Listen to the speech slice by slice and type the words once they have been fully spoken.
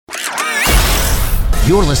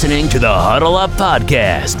You're listening to the Huddle Up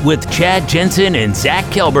Podcast with Chad Jensen and Zach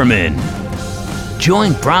Kelberman.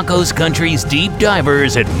 Join Broncos Country's deep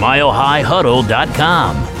divers at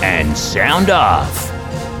milehighhuddle.com and sound off.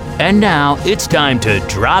 And now it's time to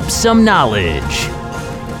drop some knowledge.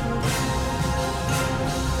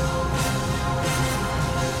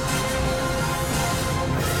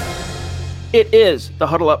 It is the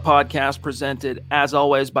Huddle Up Podcast, presented, as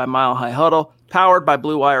always, by Mile High Huddle, powered by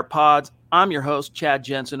Blue Wire Pods. I'm your host, Chad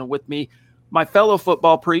Jensen, and with me, my fellow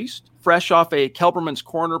football priest, fresh off a Kelberman's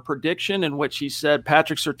Corner prediction in which he said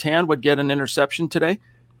Patrick Surtain would get an interception today,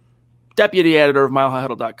 deputy editor of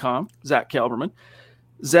milehighhuddle.com, Zach Kelberman.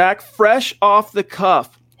 Zach, fresh off the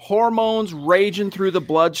cuff, hormones raging through the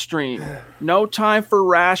bloodstream. No time for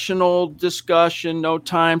rational discussion, no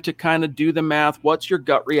time to kind of do the math. What's your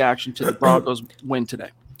gut reaction to the Broncos win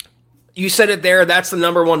today? You said it there. That's the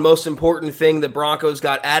number one most important thing. The Broncos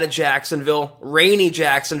got out of Jacksonville, rainy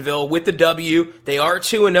Jacksonville, with the W. They are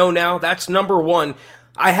 2-0 now. That's number one.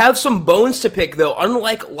 I have some bones to pick, though.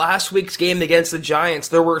 Unlike last week's game against the Giants,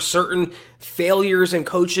 there were certain failures in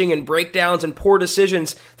coaching and breakdowns and poor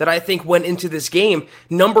decisions that I think went into this game.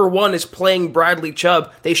 Number one is playing Bradley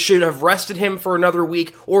Chubb. They should have rested him for another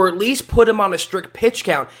week or at least put him on a strict pitch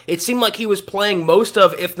count. It seemed like he was playing most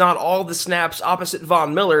of, if not all, the snaps opposite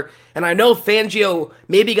Von Miller. And I know Fangio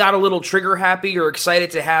maybe got a little trigger happy or excited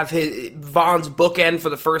to have Von's bookend for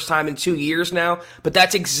the first time in 2 years now, but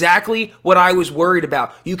that's exactly what I was worried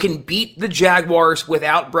about. You can beat the Jaguars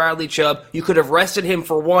without Bradley Chubb. You could have rested him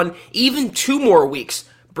for one, even 2 more weeks.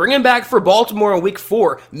 Bring him back for Baltimore in week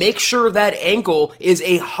 4. Make sure that ankle is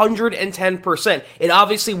 110%. It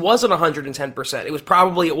obviously wasn't 110%. It was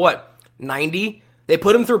probably at 90? They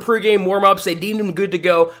put him through pregame warmups. They deemed him good to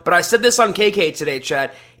go. But I said this on KK today,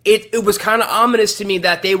 Chad. It was kind of ominous to me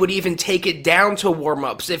that they would even take it down to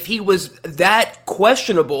warmups. If he was that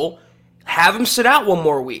questionable, have him sit out one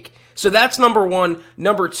more week. So that's number one.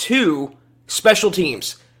 Number two, special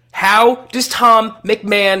teams. How does Tom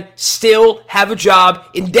McMahon still have a job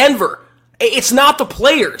in Denver? It's not the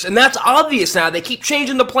players, and that's obvious now. They keep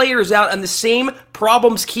changing the players out, and the same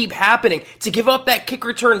problems keep happening. To give up that kick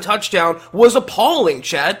return touchdown was appalling,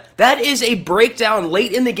 Chad. That is a breakdown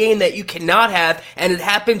late in the game that you cannot have, and it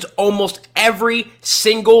happens almost every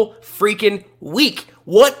single freaking week.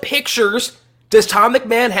 What pictures does Tom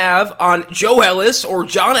McMahon have on Joe Ellis or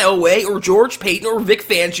John Elway or George Payton or Vic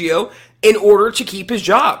Fangio in order to keep his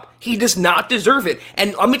job? He does not deserve it.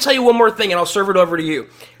 And let me tell you one more thing, and I'll serve it over to you.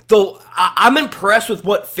 Though I'm impressed with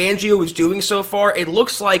what Fangio is doing so far. It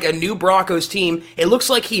looks like a new Broncos team. It looks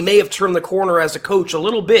like he may have turned the corner as a coach a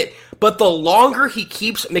little bit. But the longer he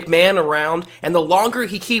keeps McMahon around and the longer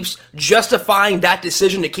he keeps justifying that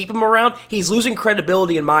decision to keep him around, he's losing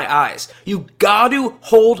credibility in my eyes. You got to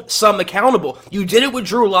hold some accountable. You did it with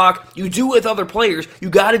Drew Lock. You do it with other players. You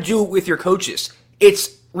got to do it with your coaches.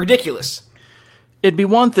 It's ridiculous. It'd be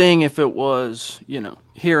one thing if it was,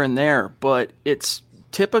 here and there, but it's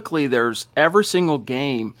typically there's every single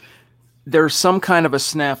game, there's some kind of a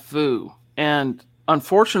snafu. And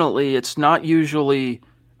unfortunately, it's not usually,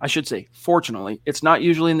 fortunately, it's not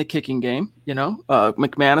usually in the kicking game.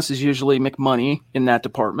 McManus is usually McMoney in that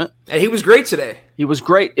department. And he was great today. He was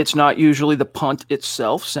great. It's not usually the punt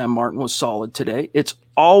itself. Sam Martin was solid today. It's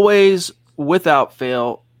always, without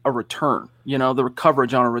fail, a return, the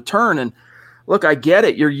coverage on a return. And look, I get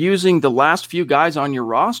it. You're using the last few guys on your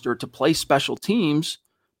roster to play special teams,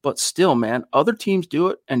 but still, man, other teams do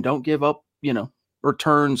it and don't give up,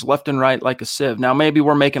 returns left and right like a sieve. Now, maybe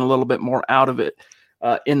we're making a little bit more out of it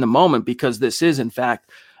in the moment because this is, in fact,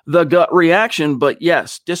 the gut reaction. But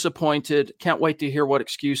yes, disappointed. Can't wait to hear what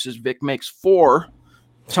excuses Vic makes for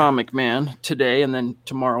Tom McMahon today and then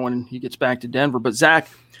tomorrow when he gets back to Denver. But Zach,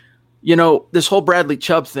 this whole Bradley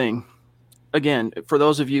Chubb thing, again, for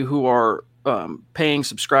those of you who are paying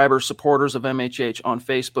subscribers, supporters of MHH on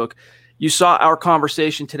Facebook, you saw our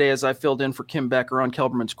conversation today as I filled in for Kim Becker on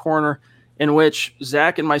Kelberman's Corner, in which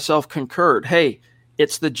Zach and myself concurred, hey,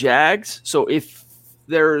 it's the Jags, so if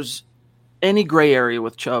there's any gray area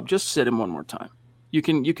with Chubb, just sit him one more time. You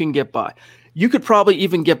can get by. You could probably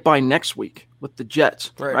even get by next week with the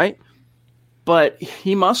Jets, right? But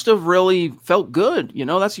he must have really felt good.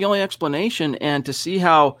 That's the only explanation. And to see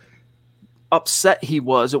how upset he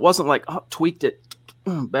was, it wasn't like, tweaked it,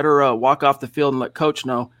 better walk off the field and let coach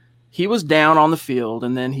know. He was down on the field,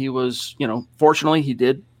 and then he was, fortunately he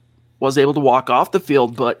was able to walk off the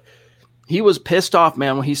field, but he was pissed off,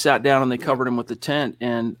 man, when he sat down and they covered him with the tent.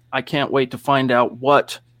 And I can't wait to find out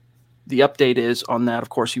what the update is on that. Of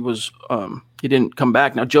course, he didn't come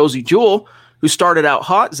back. Now, Josie Jewell, who started out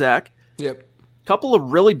hot, Zach, yep, Couple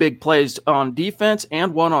of really big plays on defense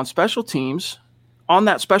and one on special teams. On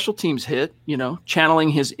that special teams hit, channeling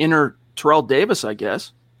his inner Terrell Davis, I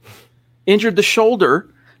guess, injured the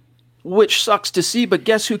shoulder, which sucks to see, but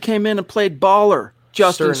guess who came in and played baller?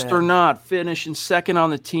 Justin Sternad, finishing second on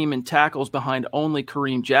the team in tackles behind only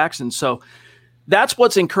Kareem Jackson. So that's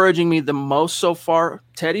what's encouraging me the most so far.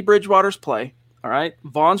 Teddy Bridgewater's play, all right?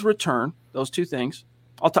 Vaughn's return, those two things.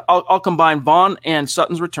 I'll combine Vaughn and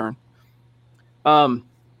Sutton's return. And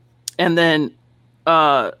then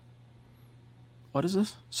what is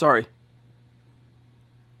this? Sorry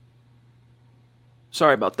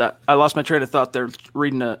about that. I lost my train of thought there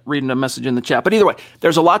reading a message in the chat. But either way,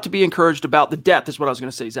 there's a lot to be encouraged about. The depth is what I was going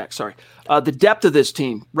to say, Zach. Sorry. The depth of this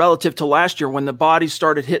team relative to last year when the bodies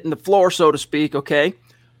started hitting the floor, so to speak, okay?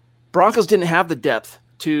 Broncos didn't have the depth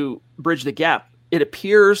to bridge the gap. It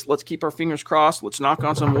appears, let's keep our fingers crossed, let's knock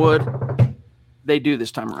on some wood, they do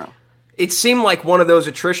this time around. It seemed like one of those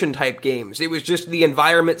attrition type games. It was just the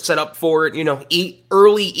environment set up for it.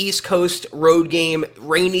 Early East Coast road game,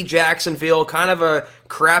 rainy Jacksonville, kind of a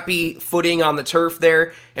crappy footing on the turf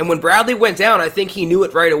there. And when Bradley went down, I think he knew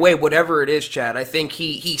it right away, whatever it is, Chad. I think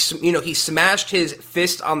he smashed his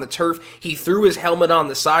fist on the turf. He threw his helmet on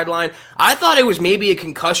the sideline. I thought it was maybe a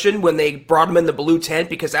concussion when they brought him in the blue tent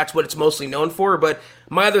because that's what it's mostly known for. But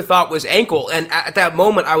my other thought was ankle. And at that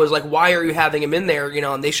moment, I was like, why are you having him in there?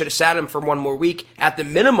 And they should have sat him for one more week at the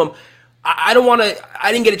minimum. I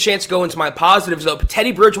didn't get a chance to go into my positives, though. But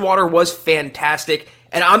Teddy Bridgewater was fantastic.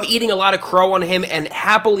 And I'm eating a lot of crow on him, and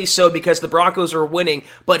happily so because the Broncos are winning.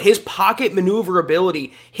 But his pocket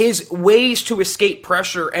maneuverability, his ways to escape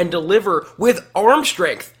pressure and deliver with arm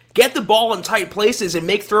strength, get the ball in tight places and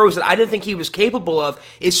make throws that I didn't think he was capable of,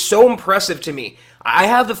 is so impressive to me. I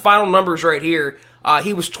have the final numbers right here.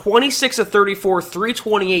 He was 26 of 34,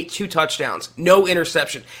 328, 2 touchdowns, no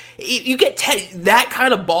interception. You get that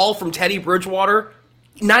kind of ball from Teddy Bridgewater,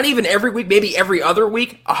 not even every week, maybe every other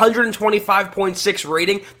week, 125.6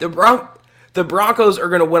 rating. The Broncos are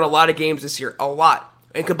going to win a lot of games this year, a lot.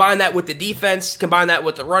 And combine that with the defense, combine that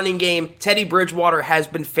with the running game. Teddy Bridgewater has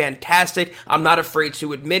been fantastic. I'm not afraid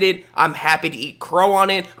to admit it. I'm happy to eat crow on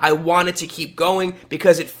it. I want it to keep going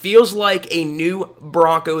because it feels like a new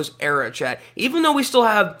Broncos era, Chad. Even though we still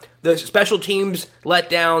have the special teams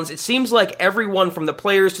letdowns, it seems like everyone from the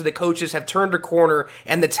players to the coaches have turned a corner,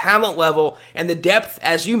 and the talent level and the depth,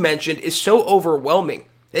 as you mentioned, is so overwhelming.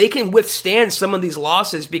 They can withstand some of these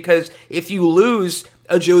losses because if you lose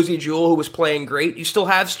a Josie Jewell who was playing great, you still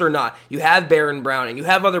have Sternot, you have Baron Browning, you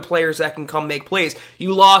have other players that can come make plays.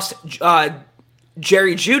 You lost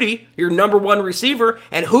Jerry Jeudy, your number one receiver,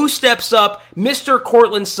 and who steps up? Mr.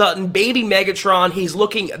 Cortland Sutton, baby Megatron. He's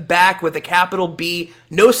looking back with a capital B.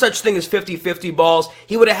 No such thing as 50-50 balls.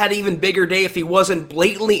 He would have had an even bigger day if he wasn't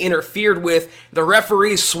blatantly interfered with. The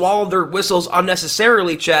referees swallowed their whistles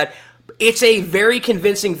unnecessarily, Chad. It's a very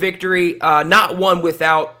convincing victory, not one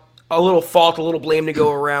without a little fault, a little blame to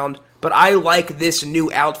go around. But I like this new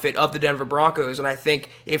outfit of the Denver Broncos, and I think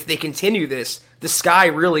if they continue this, the sky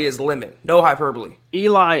really is the limit. No hyperbole.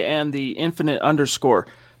 Eli and the infinite underscore.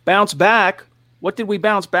 Bounce back. What did we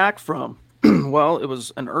bounce back from? Well, it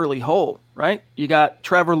was an early hole, right? You got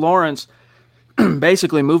Trevor Lawrence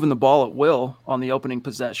basically moving the ball at will on the opening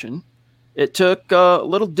possession. It took a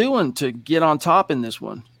little doing to get on top in this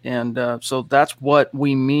one. And so that's what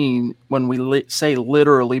we mean when we say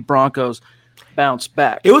literally Broncos bounce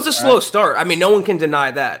back. It was a slow start. I mean, no one can deny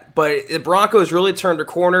that. But the Broncos really turned a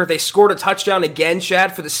corner. They scored a touchdown again,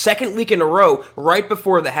 Chad, for the second week in a row right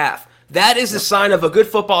before the half. That is a sign of a good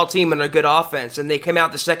football team and a good offense. And they came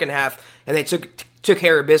out the second half and they took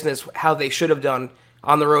care of business how they should have done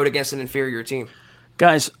on the road against an inferior team.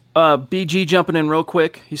 Guys, BG jumping in real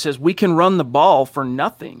quick. He says, we can run the ball for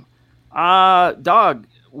nothing. Dog,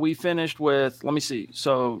 we finished with, let me see.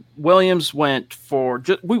 So Williams went for,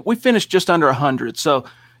 we finished just under 100. So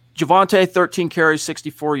Javonte, 13 carries,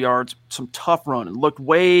 64 yards, some tough running. Looked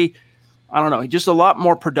way, I don't know, just a lot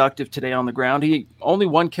more productive today on the ground. He only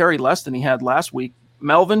 1 carry less than he had last week.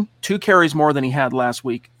 Melvin, 2 carries more than he had last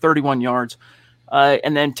week, 31 yards.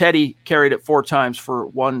 And then Teddy carried it 4 times for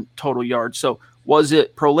 1 total yard. So was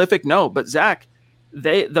it prolific? No, but Zach,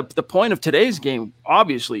 the point of today's game,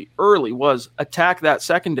 obviously early, was attack that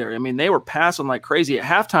secondary. I mean, they were passing like crazy. At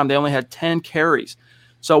halftime, they only had 10 carries.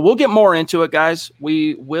 So we'll get more into it, guys.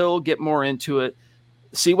 We will get more into it.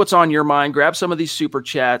 See what's on your mind. Grab some of these super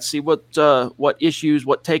chats. See what issues,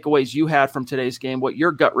 what takeaways you had from today's game, what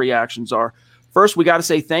your gut reactions are. First, we got to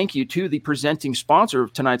say thank you to the presenting sponsor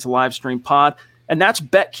of tonight's live stream pod, and that's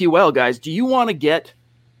BetQL, guys. Do you want to get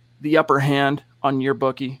the upper hand on your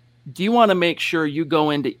bookie? do you want to make sure you go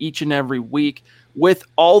into each and every week with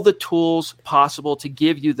all the tools possible to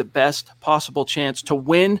give you the best possible chance to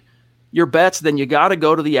win your bets? Then you got to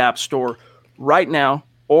go to the App Store right now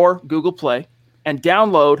or Google Play and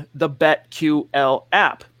download the BetQL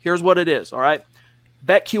app. Here's what it is, all right?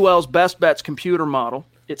 BetQL's best bets computer model.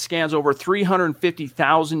 It scans over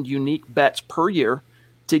 350,000 unique bets per year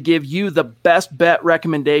to give you the best bet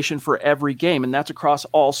recommendation for every game, and that's across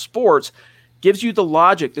all sports. Gives you the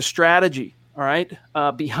logic, the strategy, all right,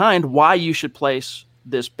 behind why you should place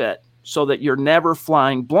this bet so that you're never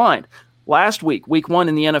flying blind. Last week, week 1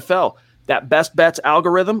 in the NFL, that best bets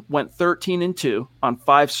algorithm went 13-2 on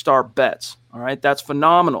 5-star bets. All right, that's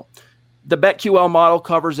phenomenal. The BetQL model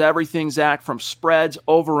covers everything, Zach, from spreads,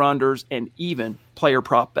 over-unders, and even player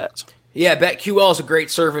prop bets. Yeah, BetQL is a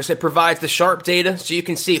great service. It provides the sharp data so you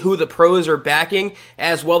can see who the pros are backing,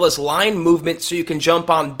 as well as line movement so you can jump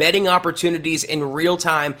on betting opportunities in real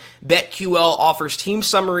time. BetQL offers team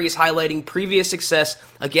summaries highlighting previous success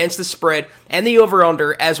against the spread and the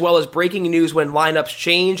over-under, as well as breaking news when lineups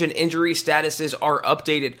change and injury statuses are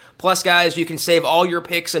updated. Plus, guys, you can save all your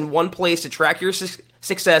picks in one place to track your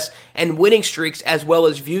success and winning streaks, as well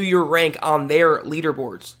as view your rank on their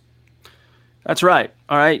leaderboards. That's right.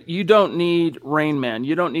 All right. You don't need Rain Man.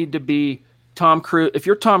 You don't need to be Tom Cruise. If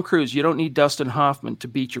you're Tom Cruise, you don't need Dustin Hoffman to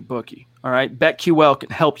beat your bookie. All right. BetQL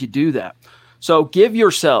can help you do that. So give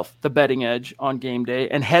yourself the betting edge on game day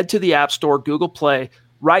and head to the App Store, Google Play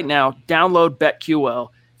right now. Download BetQL.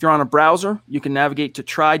 If you're on a browser, you can navigate to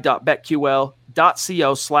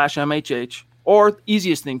try.betql.co/MHH, or the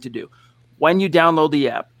easiest thing to do. When you download the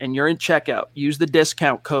app and you're in checkout, use the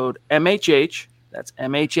discount code MHH. That's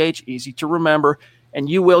MHH, easy to remember, and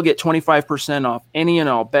you will get 25% off any and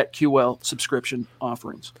all BetQL subscription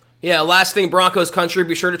offerings. Yeah, last thing, Broncos country,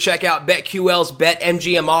 be sure to check out BetQL's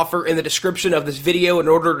BetMGM offer in the description of this video in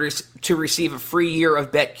order to receive a free year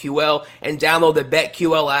of BetQL, and download the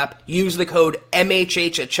BetQL app. Use the code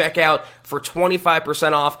MHH at checkout for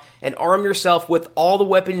 25% off, and arm yourself with all the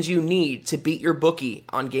weapons you need to beat your bookie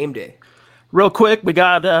on game day. Real quick, we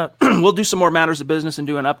got we'll do some more matters of business and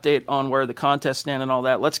do an update on where the contests stand and all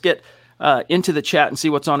that. Let's get into the chat and see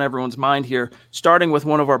what's on everyone's mind here, starting with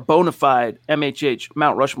one of our bona fide MHH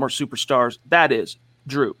Mount Rushmore superstars. That is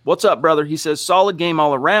Drew. What's up, brother? He says, solid game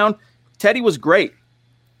all around. Teddy was great.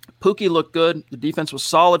 Pookie looked good. The defense was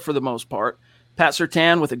solid for the most part. Pat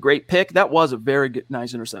Surtain with a great pick. That was a very good,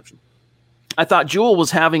 nice interception. I thought Jewell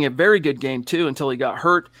was having a very good game, too, until he got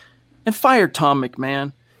hurt and fired Tom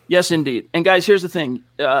McMahon. Yes, indeed. And, guys, here's the thing.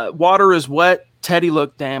 Water is wet. Teddy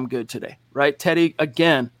looked damn good today, right? Teddy,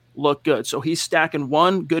 again, looked good. So he's stacking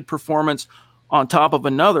one good performance on top of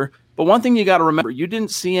another. But one thing you got to remember, you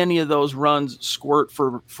didn't see any of those runs squirt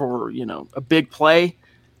for a big play.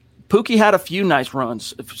 Pookie had a few nice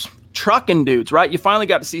runs, trucking dudes, right? You finally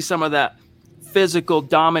got to see some of that physical,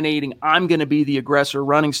 dominating, I'm going to be the aggressor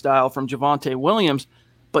running style from Javonte Williams.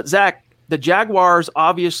 But, Zach, the Jaguars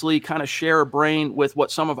obviously kind of share a brain with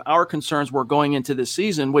what some of our concerns were going into this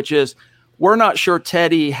season, which is we're not sure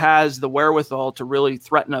Teddy has the wherewithal to really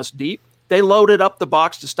threaten us deep. They loaded up the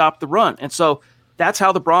box to stop the run. And so that's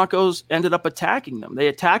how the Broncos ended up attacking them. They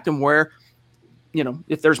attacked them where,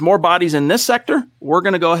 if there's more bodies in this sector, we're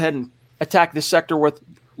going to go ahead and attack this sector with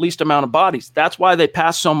least amount of bodies. That's why they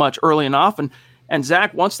passed so much early and often. And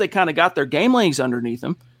Zach, once they kind of got their game legs underneath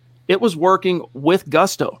them, it was working with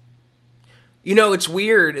gusto. It's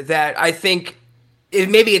weird that I think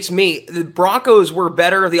maybe it's me. The Broncos were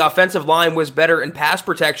better. The offensive line was better in pass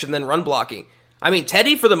protection than run blocking. I mean,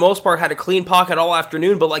 Teddy, for the most part, had a clean pocket all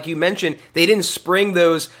afternoon, but like you mentioned, they didn't spring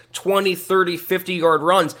those 20, 30, 50-yard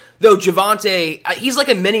runs. Though Javonte, he's like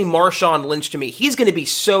a mini Marshawn Lynch to me. He's going to be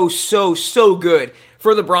so good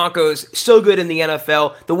for the Broncos, so good in the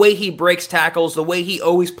NFL. The way he breaks tackles, the way he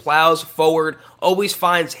always plows forward, always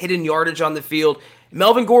finds hidden yardage on the field.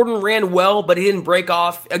 Melvin Gordon ran well, but he didn't break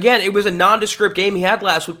off. Again, it was a nondescript game he had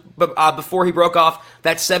last week before he broke off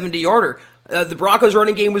that 70-yarder. The Broncos'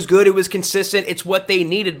 running game was good. It was consistent. It's what they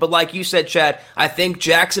needed. But like you said, Chad, I think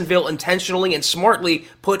Jacksonville intentionally and smartly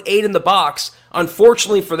put 8 in the box.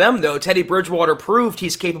 Unfortunately for them, though, Teddy Bridgewater proved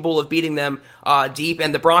he's capable of beating them deep,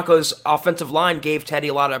 and the Broncos' offensive line gave Teddy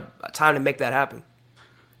a lot of time to make that happen.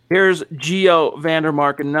 Here's Gio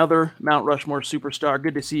Vandermark, another Mount Rushmore superstar.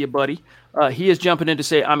 Good to see you, buddy. He is jumping in to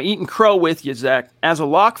say, I'm eating crow with you, Zach. As a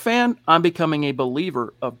Lock fan, I'm becoming a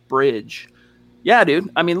believer of Bridge. Yeah, dude.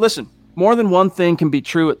 I mean, listen, more than one thing can be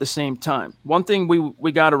true at the same time. One thing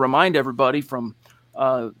we got to remind everybody from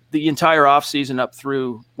the entire offseason up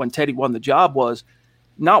through when Teddy won the job was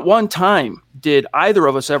not one time did either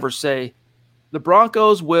of us ever say, The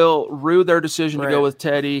Broncos will rue their decision to go with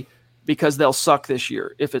Teddy because they'll suck this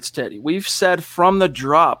year if it's Teddy. We've said from the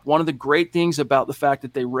drop, one of the great things about the fact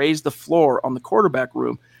that they raised the floor on the quarterback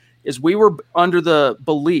room is we were under the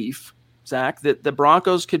belief, Zach, that the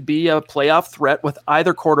Broncos could be a playoff threat with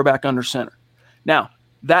either quarterback under center. Now,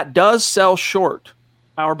 that does sell short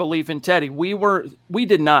our belief in Teddy. We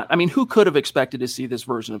did not. I mean, who could have expected to see this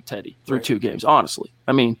version of Teddy through 2 games, honestly?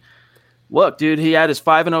 I mean, look, dude, he had his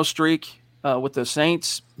 5-0 streak with the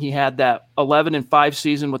Saints. He had that 11-5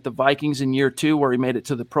 season with the Vikings in year 2 where he made it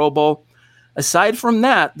to the Pro Bowl. Aside from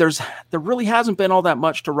that, there really hasn't been all that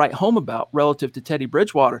much to write home about relative to Teddy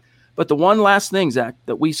Bridgewater. But the one last thing, Zach,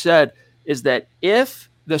 that we said is that if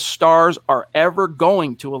the stars are ever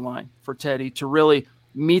going to align for Teddy to really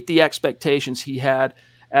meet the expectations he had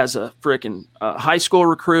as a freaking high school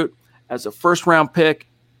recruit, as a first-round pick,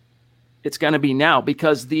 it's going to be now,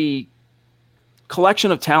 because the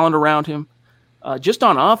collection of talent around him, just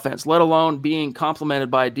on offense, let alone being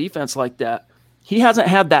complemented by a defense like that, he hasn't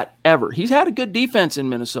had that ever. He's had a good defense in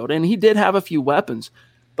Minnesota, and he did have a few weapons,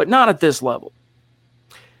 but not at this level.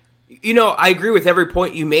 You know, I agree with every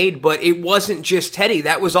point you made, but it wasn't just Teddy.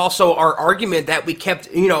 That was also our argument that we kept,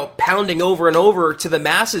 pounding over and over to the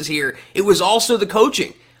masses here. It was also the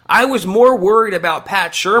coaching. I was more worried about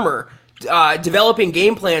Pat Shurmur developing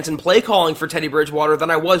game plans and play calling for Teddy Bridgewater than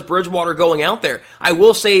I was Bridgewater going out there. I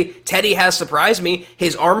will say Teddy has surprised me.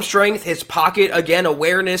 His arm strength, his pocket, again,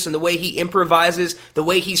 awareness, and the way he improvises, the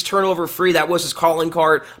way he's turnover free, that was his calling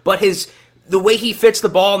card. But the way he fits the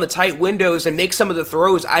ball in the tight windows and makes some of the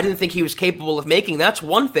throws I didn't think he was capable of making, that's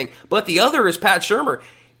one thing. But the other is Pat Shurmur.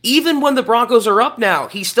 Even when the Broncos are up now,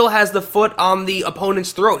 he still has the foot on the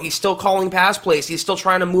opponent's throat. He's still calling pass plays. He's still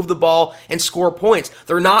trying to move the ball and score points.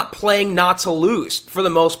 They're not playing not to lose for the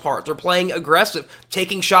most part. They're playing aggressive,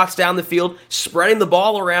 taking shots down the field, spreading the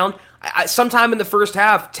ball around. Sometime in the first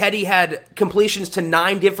half, Teddy had completions to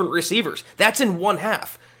 9 different receivers. That's in one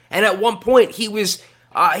half. And at one point, he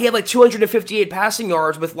had like 258 passing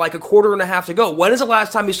yards with like a quarter and a half to go. When is the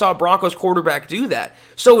last time you saw a Broncos quarterback do that?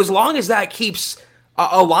 So as long as that keeps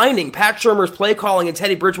aligning, Pat Shurmur's play calling and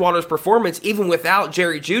Teddy Bridgewater's performance, even without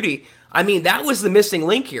Jerry Jeudy, I mean, that was the missing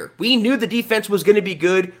link here. We knew the defense was going to be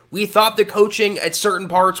good. We thought the coaching at certain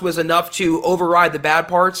parts was enough to override the bad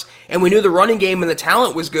parts, and we knew the running game and the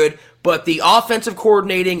talent was good, but the offensive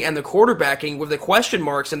coordinating and the quarterbacking were the question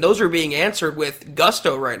marks, and those are being answered with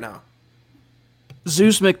gusto right now.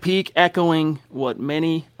 Zeus McPeak echoing what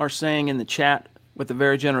many are saying in the chat with a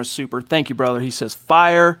very generous super. Thank you, brother. He says,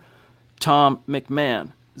 fire Tom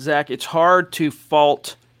McMahon. Zach, it's hard to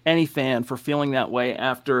fault any fan for feeling that way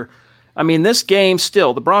after, I mean, this game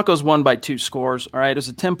still, the Broncos won by 2 scores. All right, it was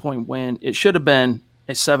a 10-point win. It should have been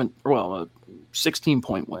a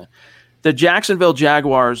 16-point win. The Jacksonville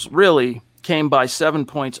Jaguars really came by 7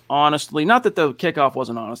 points, honestly. Not that the kickoff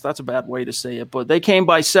wasn't honest. That's a bad way to say it. But they came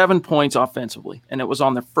by 7 points offensively, and it was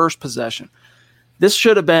on their first possession. This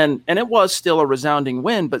should have been, and it was still a resounding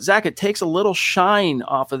win, but Zach, it takes a little shine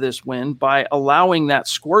off of this win by allowing that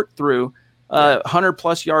squirt through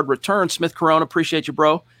 100-plus yard return. Smith Corona, appreciate you,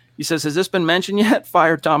 bro. He says, has this been mentioned yet?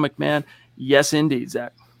 Fire Tom McMahon. Yes, indeed,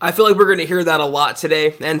 Zach. I feel like we're going to hear that a lot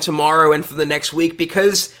today and tomorrow and for the next week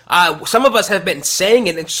because some of us have been saying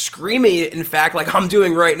it and screaming it, in fact, like I'm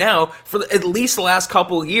doing right now, for at least the last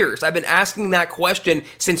couple of years. I've been asking that question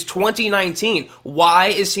since 2019. Why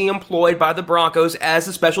is he employed by the Broncos as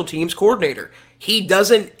the special teams coordinator?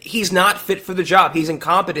 He's not fit for the job. He's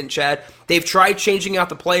incompetent, Chad. They've tried changing out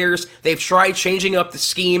the players. They've tried changing up the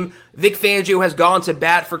scheme. Vic Fangio has gone to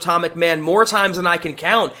bat for Tom McMahon more times than I can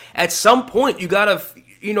count. At some point, you got to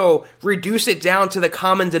reduce it down to the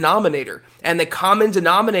common denominator. And the common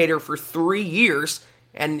denominator for 3 years,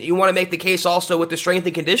 and you want to make the case also with the strength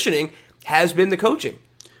and conditioning, has been the coaching.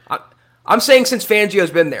 I'm saying since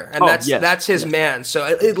Fangio's been there, and that's his man. So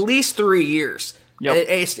at least 3 years. Yep.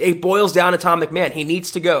 It boils down to Tom McMahon. He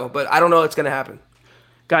needs to go, but I don't know what's going to happen.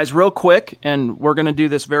 Guys, real quick, and we're going to do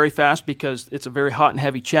this very fast because it's a very hot and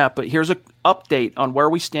heavy chat, but here's an update on where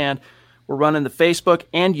we stand. We're running the Facebook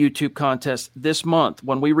and YouTube contest this month.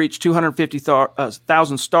 When we reach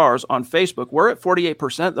 250,000 stars on Facebook, we're at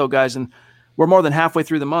 48% though, guys, and we're more than halfway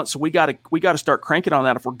through the month. So we got to start cranking on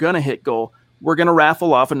that if we're going to hit goal. We're going to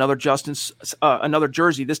raffle off another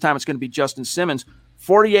jersey. This time it's going to be Justin Simmons.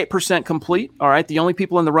 48% complete. All right. The only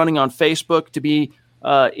people in the running on Facebook to be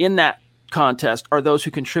in that contest are those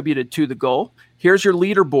who contributed to the goal. Here's your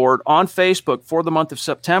leaderboard on Facebook for the month of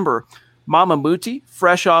September. Mama Muti,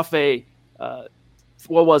 fresh off I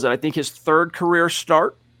think his 3rd career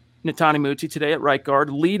start. Netani Muti today at right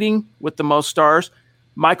guard, leading with the most stars.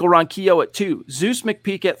 Michael Ronquillo at 2. Zeus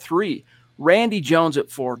McPeak at 3. Randy Jones at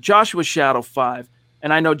 4, Joshua Shadow 5,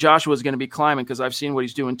 and I know Joshua is going to be climbing because I've seen what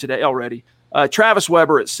he's doing today already. Travis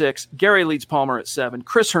Weber at 6, Gary Leeds Palmer at 7,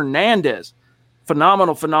 Chris Hernandez,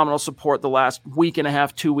 phenomenal support the last week and a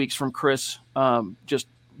half, 2 weeks from Chris. Just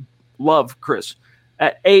love Chris.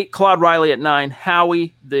 At 8, Claude Riley at 9,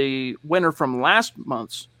 Howie, the winner from last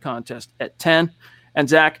month's contest, at 10. And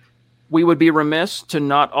Zach, we would be remiss to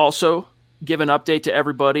not also give an update to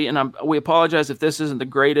everybody. And we apologize if this isn't the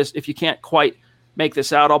greatest. If you can't quite make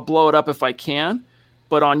this out, I'll blow it up if I can.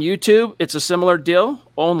 But on YouTube, it's a similar deal,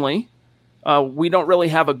 only we don't really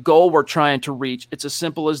have a goal we're trying to reach. It's as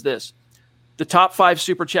simple as this. The top 5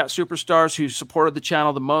 Super Chat superstars who supported the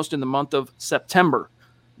channel the most in the month of September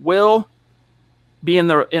will be in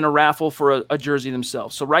a raffle for a jersey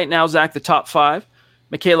themselves. So right now, Zach, the top 5,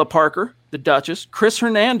 Michaela Parker, the Duchess, Chris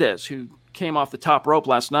Hernandez, who came off the top rope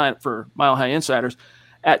last night for Mile High Insiders,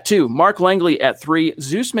 at 2, Mark Langley at 3,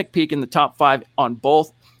 Zeus McPeak in the top 5 on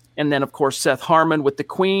both, and then, of course, Seth Harmon with the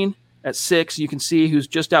Queen at 6. You can see who's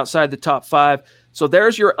just outside the top 5. So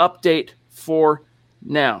there's your update for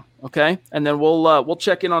now, okay? And then we'll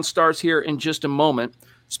check in on stars here in just a moment.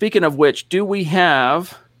 Speaking of which, do we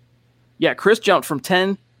have... Yeah, Chris jumped from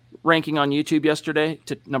 10 ranking on YouTube yesterday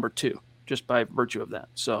to number 2, just by virtue of that.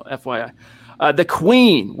 So, FYI. The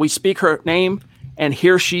Queen, we speak her name, and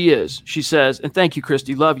here she is. She says, and thank you,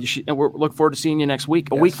 Christy, love you. And we're looking forward to seeing you next week,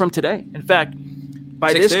 a week from today. In fact,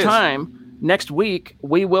 by 6 this time, next week,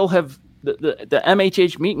 we will have, the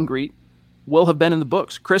MHH meet and greet will have been in the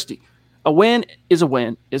books. Christy, a win is a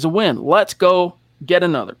win is a win. Let's go get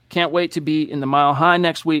another. Can't wait to be in the Mile High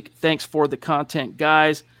next week. Thanks for the content,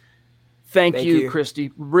 guys. Thank you, Christy.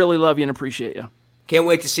 Really love you and appreciate you. Can't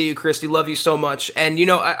wait to see you, Christy. Love you so much. And,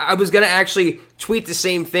 I was going to actually tweet the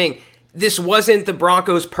same thing. This wasn't the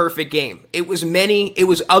Broncos' perfect game. It was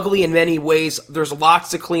ugly in many ways. There's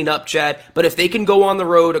lots to clean up, Chad. But if they can go on the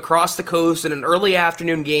road across the coast in an early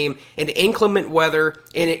afternoon game in inclement weather,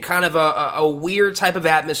 in kind of a weird type of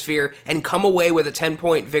atmosphere, and come away with a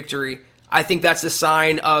 10-point victory, I think that's a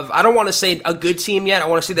sign of, I don't want to say a good team yet. I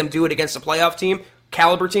want to see them do it against a playoff team,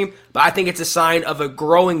 caliber team, but I think it's a sign of a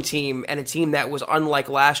growing team and a team that was unlike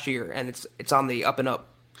last year, and it's on the up and up.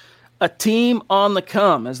 A team on the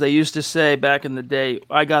come, as they used to say back in the day.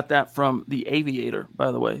 I got that from The Aviator,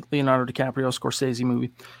 by the way, Leonardo DiCaprio Scorsese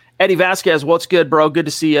movie. Eddie Vasquez, what's good, bro? Good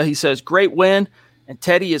to see you. He says, great win, and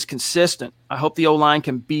Teddy is consistent. I hope the O-line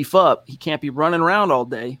can beef up. He can't be running around all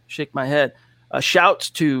day. Shake my head. Shouts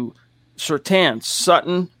to Surtain,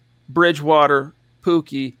 Sutton, Bridgewater,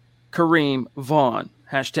 Pookie, Kareem, Vaughn,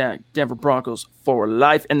 hashtag Denver Broncos for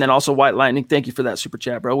life. And then also White Lightning. Thank you for that super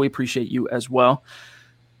chat, bro. We appreciate you as well.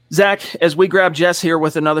 Zach, as we grab Jess here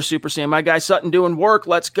with another super C, my guy Sutton doing work.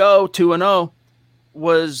 Let's go 2-0.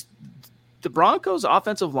 Was the Broncos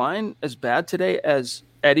offensive line as bad today as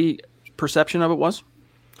Eddie's perception of it was?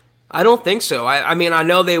 I don't think so. I mean, I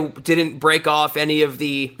know they didn't break off any of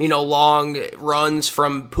the, long runs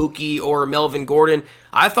from Pookie or Melvin Gordon.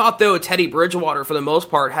 I thought, though, Teddy Bridgewater, for the most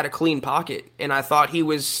part, had a clean pocket. And I thought he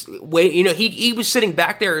was, he was sitting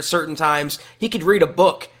back there at certain times. He could read a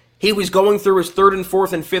book. He was going through his 3rd and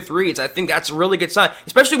 4th and 5th reads. I think that's a really good sign,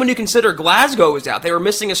 especially when you consider Glasgow is out. They were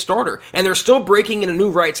missing a starter, and they're still breaking in a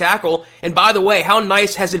new right tackle. And by the way, how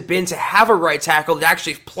nice has it been to have a right tackle that's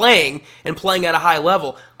actually playing and playing at a high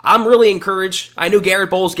level? I'm really encouraged. I knew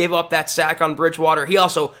Garrett Bowles gave up that sack on Bridgewater. He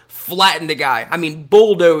also flattened a guy. I mean,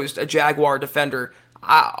 bulldozed a Jaguar defender.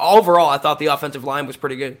 Overall, I thought the offensive line was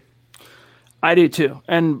pretty good. I do too.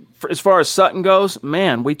 And as far as Sutton goes,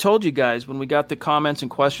 man, we told you guys when we got the comments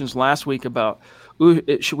and questions last week about,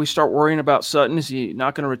 should we start worrying about Sutton? Is he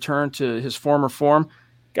not going to return to his former form?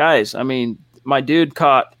 Guys, I mean, my dude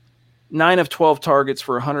caught 9 of 12 targets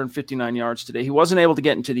for 159 yards today. He wasn't able to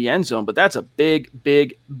get into the end zone, but that's a big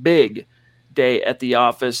day at the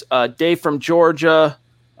office. Dave from Georgia.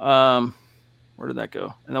 Where did that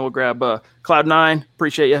go? And then we'll grab Cloud9.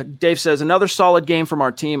 Appreciate you. Dave says, another solid game from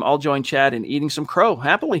our team. I'll join Chad in eating some crow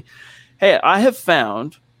happily. Hey, I have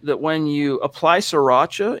found that when you apply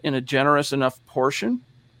sriracha in a generous enough portion,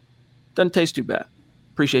 doesn't taste too bad.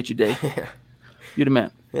 Appreciate you, Dave. Yeah. You the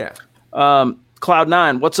man. Yeah.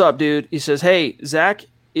 Cloud9, what's up, dude? He says, hey, Zach,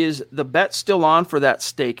 is the bet still on for that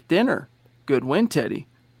steak dinner? Good win, Teddy.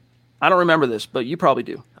 I don't remember this, but you probably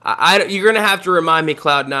do. You're going to have to remind me,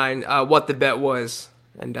 Cloud9, what the bet was.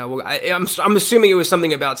 And I'm assuming it was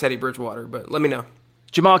something about Teddy Bridgewater, but let me know.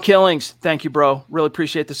 Jamal Killings, thank you, bro. Really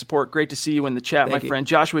appreciate the support. Great to see you in the chat, my friend.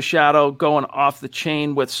 Joshua Shadow going off the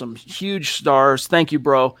chain with some huge stars. Thank you,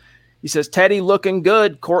 bro. He says, Teddy looking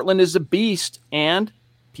good. Cortland is a beast. And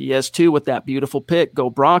PS2 with that beautiful pick. Go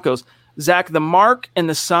Broncos. Zach, the mark and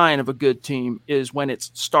the sign of a good team is when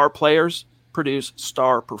its star players produce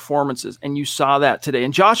star performances, and you saw that today.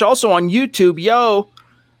 And Josh, also on YouTube,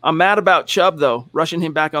 I'm mad about Chubb, though. Rushing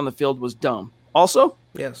him back on the field was dumb. Also,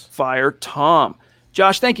 yes, fire Tom.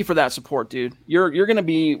 Josh, thank you for that support, dude. You're going to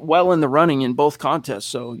be well in the running in both contests,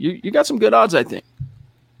 so you got some good odds, I think.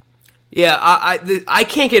 Yeah, I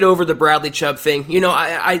can't get over the Bradley Chubb thing. You know,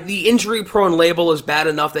 the injury-prone label is bad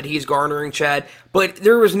enough that he's garnering, Chad, but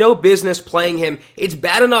there was no business playing him. It's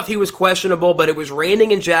bad enough he was questionable, but it was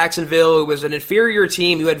raining in Jacksonville. It was an inferior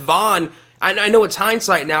team. You had Vaughn. I know it's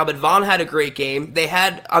hindsight now, but Vaughn had a great game. They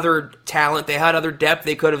had other talent. They had other depth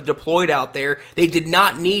they could have deployed out there. They did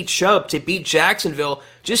not need Chubb to beat Jacksonville.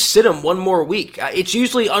 Just sit him one more week. It's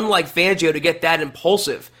usually unlike Fangio to get that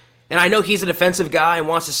impulsive. And I know he's a defensive guy and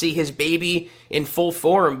wants to see his baby in full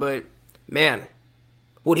form, but, man,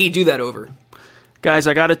 would he do that over? Guys,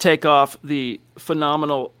 I got to take off the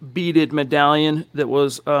phenomenal beaded medallion that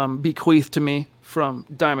was bequeathed to me from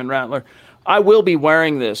Diamond Rattler. I will be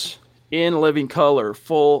wearing this in living color,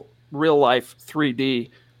 full real-life 3D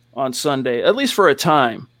on Sunday, at least for a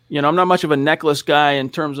time. You know, I'm not much of a necklace guy in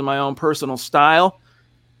terms of my own personal style,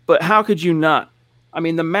 but how could you not? I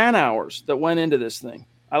mean, the man hours that went into this thing.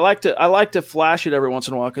 I like to flash it every once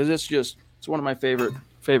in a while because it's one of my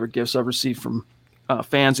favorite gifts I've received from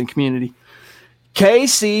fans and community.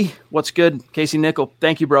 Casey, what's good? Casey Nickel,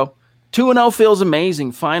 thank you, bro. 2-0 feels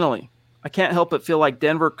amazing, finally. I can't help but feel like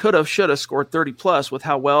Denver could have, should have scored 30-plus with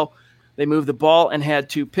how well they moved the ball and had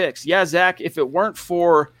 2 picks. Yeah, Zach, if it weren't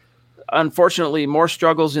for, unfortunately, more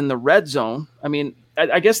struggles in the red zone, I mean,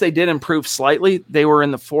 I guess they did improve slightly. They were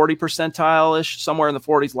in the 40 percentile-ish, somewhere in the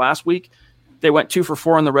 40s last week. They went 2 for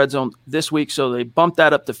 4 in the red zone this week, so they bumped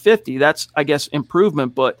that up to 50. That's, I guess,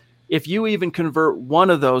 improvement. But if you even convert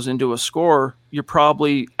one of those into a score, you're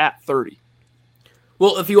probably at 30.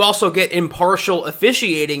 Well, if you also get impartial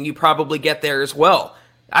officiating, you probably get there as well.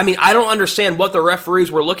 I mean, I don't understand what the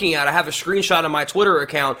referees were looking at. I have a screenshot on my Twitter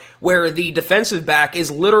account where the defensive back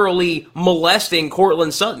is literally molesting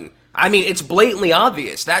Cortland Sutton. I mean, it's blatantly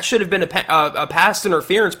obvious. That should have been a pass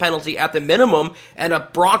interference penalty at the minimum and a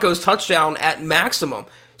Broncos touchdown at maximum.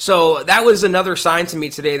 So that was another sign to me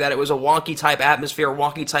today that it was a wonky-type atmosphere,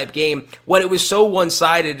 wonky-type game, when it was so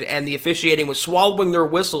one-sided and the officiating was swallowing their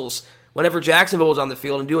whistles whenever Jacksonville was on the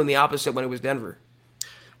field and doing the opposite when it was Denver.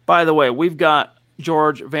 By the way, we've got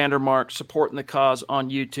George Vandermark supporting the cause on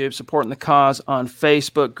YouTube, supporting the cause on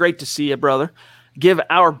Facebook. Great to see you, brother. Give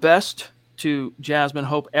our best to Jasmine.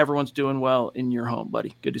 Hope everyone's doing well in your home,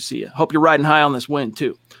 buddy. Good to see you. Hope you're riding high on this win,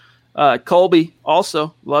 too. Colby,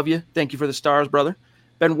 also, love you. Thank you for the stars, brother.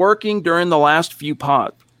 Been working during the last few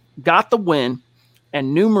pods. Got the win,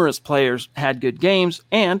 and numerous players had good games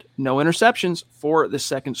and no interceptions for the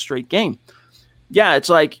second straight game. Yeah, it's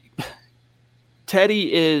like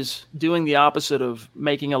Teddy is doing the opposite of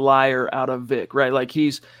making a liar out of Vic, right? Like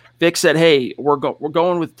Vic said, hey, we're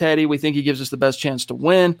going with Teddy. We think he gives us the best chance to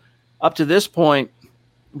win. Up to this point,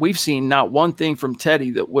 we've seen not one thing from Teddy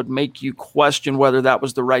that would make you question whether that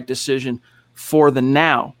was the right decision for the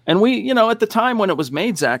now. And we, at the time when it was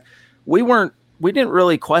made, Zach, we didn't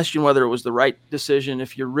really question whether it was the right decision.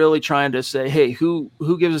 If you're really trying to say, hey, who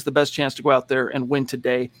gives us the best chance to go out there and win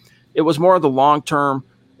today? It was more of the long term.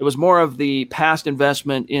 It was more of the past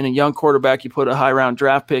investment in a young quarterback you put a high round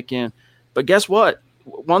draft pick in. But guess what?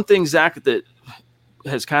 One thing, Zach, that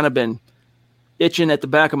has kind of been itching at the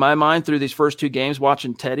back of my mind through these first 2 games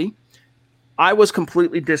watching Teddy, I was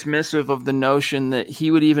completely dismissive of the notion that he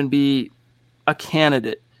would even be a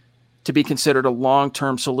candidate to be considered a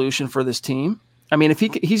long-term solution for this team. I mean, if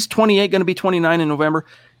he's 28, going to be 29 in November,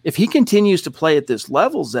 if he continues to play at this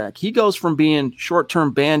level, Zach, he goes from being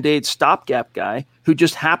short-term Band-Aid stopgap guy who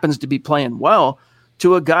just happens to be playing well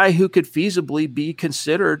to a guy who could feasibly be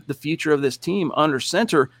considered the future of this team under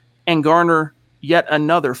center and garner yet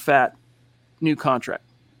another fat new contract.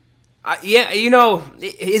 Yeah,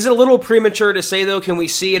 is it a little premature to say, though, can we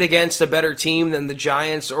see it against a better team than the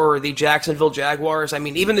Giants or the Jacksonville Jaguars? I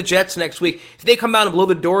mean, even the Jets next week, if they come out and blow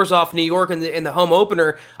the doors off New York in the home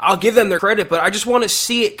opener, I'll give them their credit, but I just want to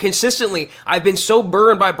see it consistently. I've been so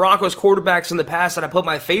burned by Broncos quarterbacks in the past that I put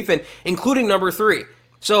my faith in, including number 3.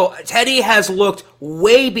 So Teddy has looked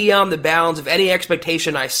way beyond the bounds of any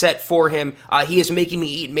expectation I set for him. He is making me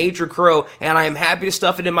eat major crow, and I am happy to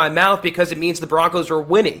stuff it in my mouth because it means the Broncos are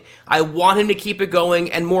winning. I want him to keep it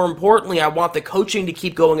going, and more importantly, I want the coaching to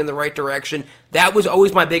keep going in the right direction. That was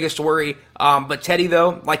always my biggest worry. But Teddy,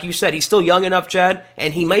 though, like you said, he's still young enough, Chad,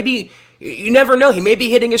 and he might be, you never know, he may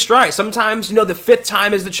be hitting his stride. Sometimes, the 5th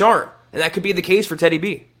time is the charm, and that could be the case for Teddy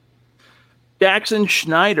B. Jackson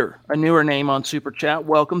Schneider, a newer name on Super Chat.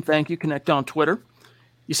 Welcome. Thank you. Connect on Twitter.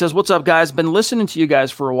 He says, what's up, guys? Been listening to you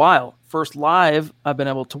guys for a while. First live I've been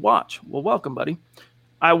able to watch. Well, welcome, buddy.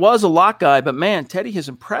 I was a lock guy, but man, Teddy has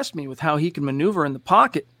impressed me with how he can maneuver in the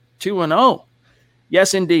pocket. 2-0.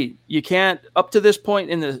 Yes, indeed. You can't, up to this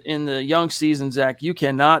point in the young season, Zach, you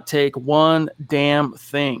cannot take one damn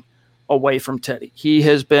thing away from Teddy. He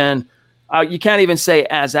has been, you can't even say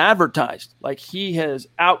as advertised. Like, he has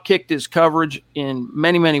outkicked his coverage in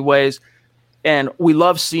many, many ways, and we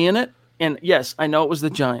love seeing it. And yes, I know it was the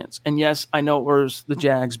Giants, and yes, I know it was the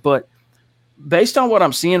Jags, but based on what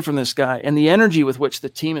I'm seeing from this guy and the energy with which the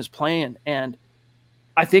team is playing, and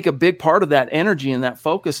I think a big part of that energy and that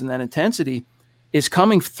focus and that intensity is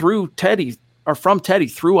coming through Teddy, or from Teddy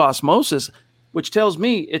through osmosis, which tells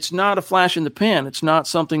me it's not a flash in the pan. It's not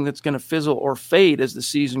something that's going to fizzle or fade as the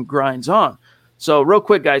season grinds on. So real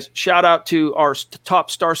quick, guys, shout out to our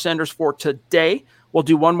top star senders for today. We'll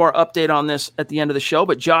do one more update on this at the end of the show,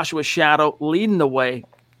 but Joshua Shadow leading the way.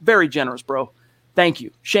 Very generous, bro. Thank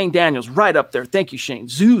you. Shane Daniels, right up there. Thank you, Shane.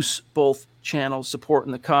 Zeus, both channels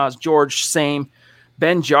supporting the cause. George, same.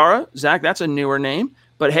 Ben Jara, Zach, that's a newer name.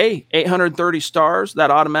 But hey, 830 stars,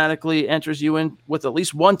 that automatically enters you in with at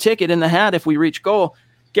least one ticket in the hat if we reach goal.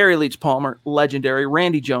 Gary Leeds Palmer, legendary.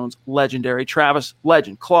 Randy Jones, legendary. Travis,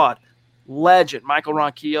 legend. Claude, legend. Michael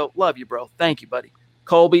Ronquillo, love you, bro. Thank you, buddy.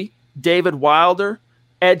 Colby, David Wilder,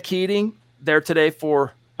 Ed Keating, there today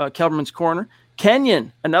for Kelberman's Corner.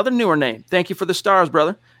 Kenyon, another newer name. Thank you for the stars,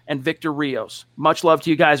 brother. And Victor Rios. Much love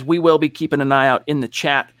to you guys. We will be keeping an eye out in the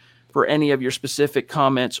chat for any of your specific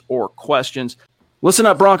comments or questions. Listen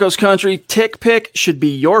up, Broncos country. TickPick should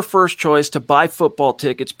be your first choice to buy football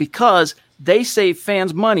tickets because they save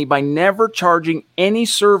fans money by never charging any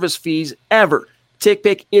service fees ever.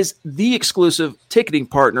 TickPick is the exclusive ticketing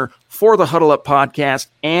partner for the Huddle Up podcast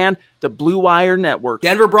and the Blue Wire Network.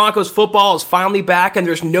 Denver Broncos football is finally back, and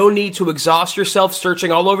there's no need to exhaust yourself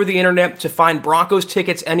searching all over the internet to find Broncos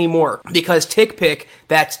tickets anymore, because TickPick,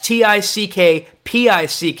 that's TickPick,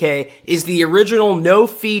 is the original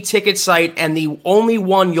no-fee ticket site and the only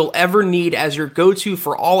one you'll ever need as your go-to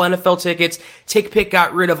for all NFL tickets. TickPick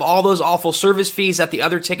got rid of all those awful service fees that the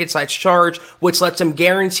other ticket sites charge, which lets them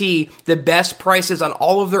guarantee the best prices on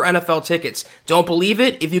all of their NFL tickets. Don't believe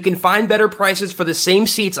it? If you can find better prices for the same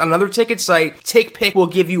seats on another ticket site, TickPick will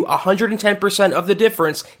give you 110% of the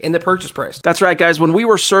difference in the purchase price. That's right, guys. When we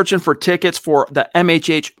were searching for tickets for the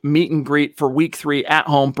MHH meet and greet for Week 3 at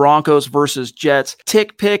home, Broncos versus Jets,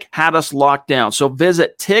 TickPick had us locked down. So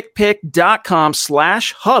visit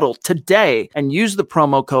tickpick.com/huddle today and use the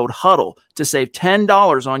promo code HUDDLE to save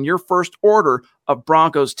 $10 on your first order of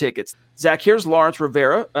Broncos tickets. Zach, here's Lawrence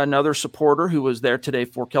Rivera, another supporter who was there today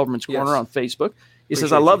for Kelberman's Corner on Facebook. He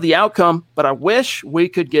says, I love the outcome, but I wish we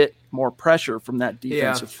could get more pressure from that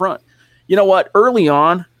defensive front. You know what? Early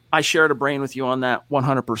on, I shared a brain with you on that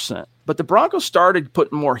 100%. But the Broncos started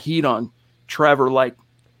putting more heat on Trevor like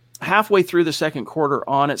halfway through the second quarter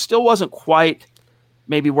on. It still wasn't quite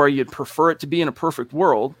maybe where you'd prefer it to be in a perfect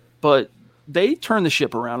world, but they turned the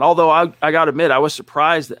ship around. Although I got to admit, I was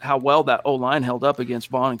surprised at how well that O-line held up against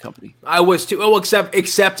Vaughn and company. I was too. Oh,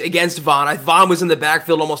 except against Vaughn. Vaughn was in the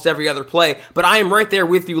backfield almost every other play. But I am right there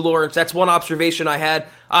with you, Lawrence. That's one observation I had.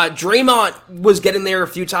 Draymond was getting there a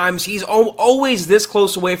few times. He's always this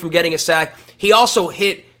close away from getting a sack. He also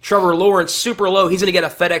hit Trevor Lawrence super low. He's going to get a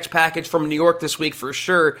FedEx package from New York this week for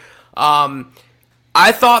sure.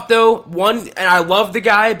 I thought, though, and I love the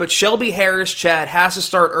guy, but Shelby Harris, Chad, has to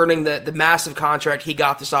start earning the massive contract he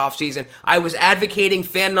got this offseason. I was advocating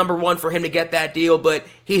fan number one for him to get that deal, but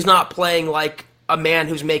he's not playing like a man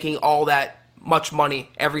who's making all that much money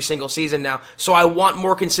every single season now. So I want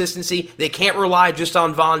more consistency. They can't rely just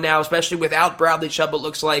on Vaughn now, especially without Bradley Chubb, it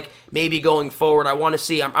looks like, maybe going forward. I want to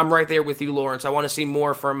see, I'm right there with you, Lawrence. I want to see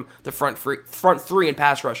more from the front three in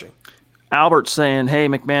pass rushing. Albert's saying, hey,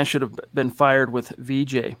 McMahon should have been fired with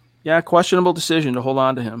VJ. Yeah, questionable decision to hold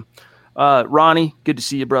on to him. Ronnie, good to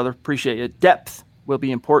see you, brother. Appreciate you. Depth will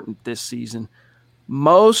be important this season.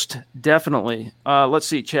 Most definitely. Let's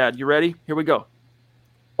see, Chad, you ready? Here we go.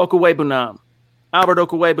 Okwuegbunam. Albert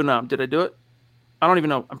Okwuegbunam. Did I do it? I don't even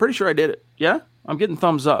know. I'm pretty sure I did it. Yeah? I'm getting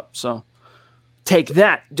thumbs up, so take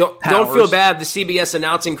that. Don't feel bad. The CBS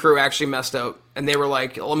announcing crew actually messed up, and they were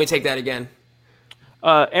like, let me take that again.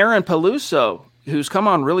 Aaron Peluso, who's come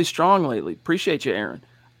on really strong lately. Appreciate you, Aaron.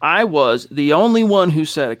 I was the only one who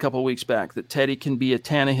said a couple weeks back that Teddy can be a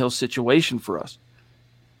Tannehill situation for us.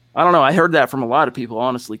 I don't know. I heard that from a lot of people,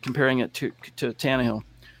 honestly, comparing it to Tannehill.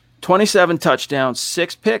 27 touchdowns,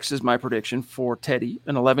 6 picks is my prediction for Teddy.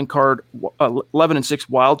 An 11-6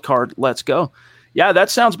 wild card. Let's go. Yeah, that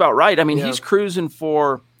sounds about right. I mean, he's cruising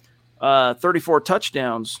for 34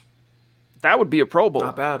 touchdowns. That would be a Pro Bowl.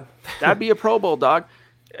 Not bad. That'd be a Pro Bowl, dog.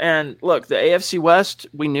 And look, the AFC West,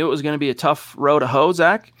 we knew it was going to be a tough row to hoe,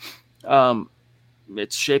 Zach.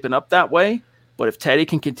 It's shaping up that way. But if Teddy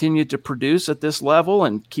can continue to produce at this level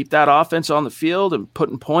and keep that offense on the field and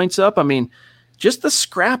putting points up, I mean, just the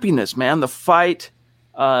scrappiness, man, the fight,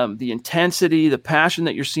 the intensity, the passion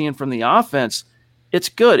that you're seeing from the offense, it's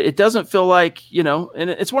good. It doesn't feel like, and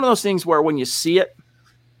it's one of those things where when you see it,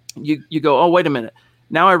 you go, oh, wait a minute.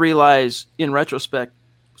 Now I realize in retrospect,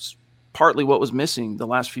 partly what was missing the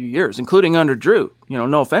last few years, including under Drew,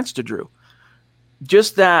 no offense to Drew,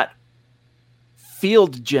 just that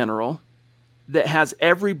field general that has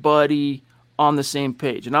everybody on the same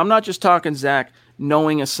page. And I'm not just talking, Zach,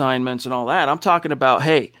 knowing assignments and all that. I'm talking about,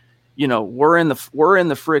 hey, we're in the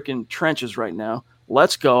freaking trenches right now.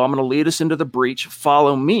 Let's go. I'm going to lead us into the breach.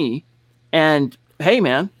 Follow me. And hey,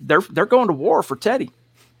 man, they're going to war for Teddy.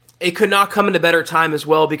 It could not come at a better time as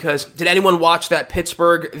well, because did anyone watch that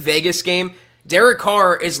Pittsburgh-Vegas game? Derek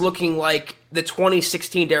Carr is looking like the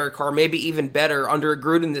 2016 Derek Carr, maybe even better under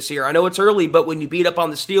Gruden this year. I know it's early, but when you beat up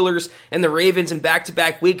on the Steelers and the Ravens in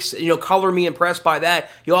back-to-back weeks, color me impressed by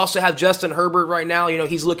that. You also have Justin Herbert right now.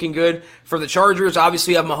 He's looking good for the Chargers.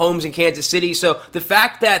 Obviously, you have Mahomes in Kansas City. So the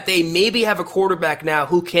fact that they maybe have a quarterback now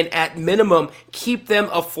who can, at minimum, keep them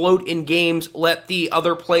afloat in games, let the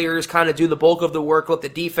other players kind of do the bulk of the work, let the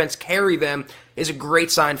defense carry them, is a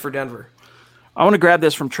great sign for Denver. I want to grab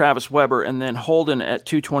this from Travis Weber, and then Holden at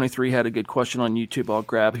 223 had a good question on YouTube I'll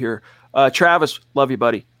grab here. Travis, love you,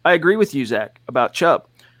 buddy. I agree with you, Zach, about Chubb.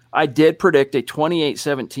 I did predict a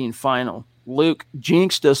 28-17 final. Luke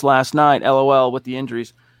jinxed us last night, LOL, with the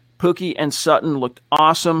injuries. Pookie and Sutton looked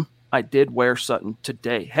awesome. I did wear Sutton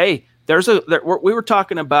today. Hey, we were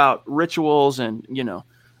talking about rituals and,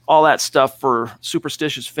 all that stuff for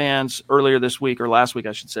superstitious fans earlier this week, or last week,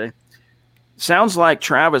 I should say. Sounds like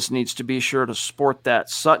Travis needs to be sure to sport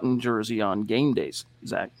that Sutton jersey on game days,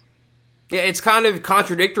 Zach. Yeah, it's kind of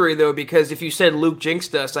contradictory, though, because if you said Luke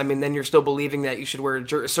jinxed us, I mean, then you're still believing that you should wear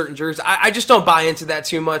a certain jersey. I just don't buy into that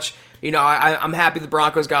too much. I'm happy the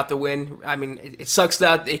Broncos got the win. I mean, it sucks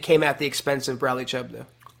that it came at the expense of Bradley Chubb, though.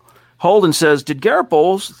 Holden says, did Garrett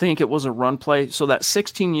Bowles think it was a run play? So that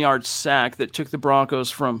 16-yard sack that took the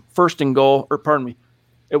Broncos from first and goal,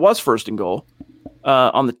 it was first and goal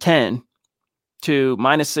on the 10, to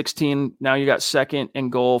minus 16. Now you got second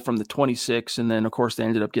and goal from the 26. And then, of course, they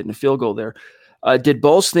ended up getting a field goal there. Did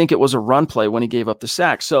Bowles think it was a run play when he gave up the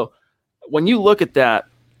sack? So when you look at that,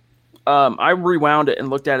 I rewound it and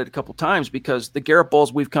looked at it a couple times, because the Garrett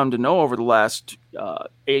Bowles we've come to know over the last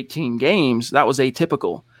 18 games, that was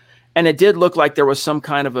atypical. And it did look like there was some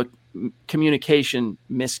kind of a communication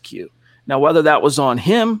miscue. Now, whether that was on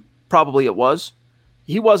him, probably it was.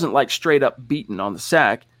 He wasn't like straight up beaten on the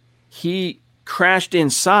sack. He crashed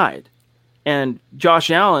inside, and Josh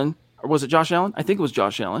Allen, or was it Josh Allen? I think it was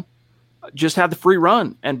Josh Allen, just had the free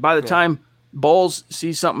run. And by the time Bowles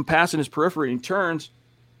sees something passing his periphery and he turns,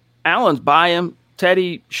 Allen's by him.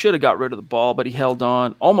 Teddy should have got rid of the ball, but he held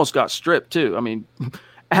on, almost got stripped too. I mean,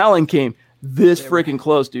 Allen came this freaking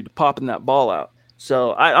close, dude, to popping that ball out.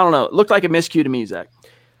 So I don't know. It looked like a miscue to me, Zach.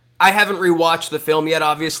 I haven't rewatched the film yet,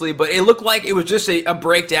 obviously, but it looked like it was just a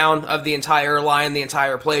breakdown of the entire line, the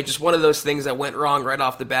entire play. Just one of those things that went wrong right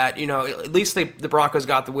off the bat. At least the Broncos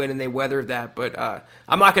got the win and they weathered that, but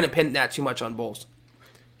I'm not going to pin that too much on Bowles.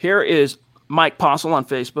 Here is Mike Postle on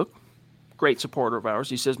Facebook, great supporter of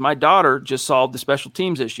ours. He says, my daughter just solved the special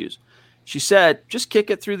teams issues. She said, just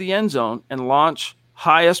kick it through the end zone and launch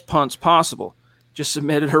highest punts possible. Just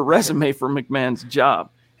submitted her resume for McMahon's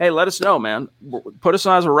job. Hey, let us know, man. Put us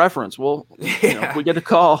on as a reference. If we get a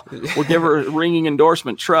call, we'll give her a ringing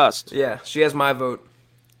endorsement. Trust. Yeah, she has my vote.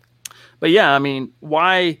 But yeah, I mean,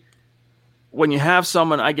 why? When you have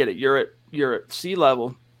someone, I get it. You're at sea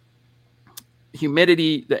level.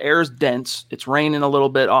 Humidity, the air is dense. It's raining a little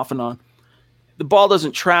bit off and on. The ball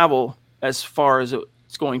doesn't travel as far as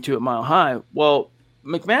it's going to at Mile High. Well,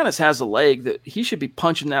 McManus has a leg that he should be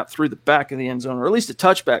punching that through the back of the end zone, or at least a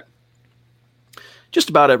touchback. Just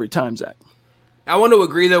about every time, Zach. I want to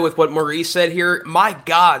agree, though, with what Maurice said here. My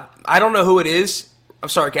God, I don't know who it is. I'm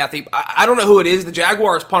sorry, Kathy. I don't know who it is. The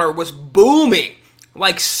Jaguars punter was booming,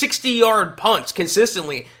 like 60-yard punts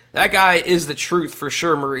consistently. That guy is the truth for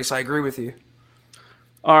sure, Maurice. I agree with you.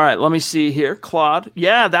 All right, let me see here. Claude.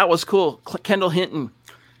 Yeah, that was cool. Kendall Hinton.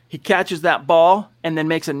 He catches that ball and then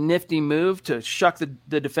makes a nifty move to shuck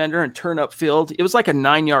the defender and turn upfield. It was like a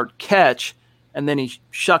 9-yard catch, and then he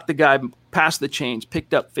shucked the guy past the chains,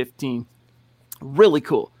 picked up 15. Really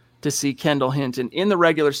cool to see Kendall Hinton in the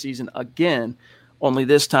regular season again. only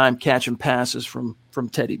this time catching passes from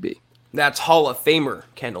Teddy B. That's Hall of Famer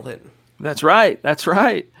Kendall Hinton. That's right.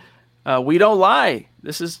 We don't lie.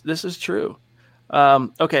 This is true.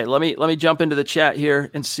 Okay, let me jump into the chat here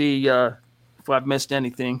and see if I've missed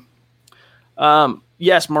anything.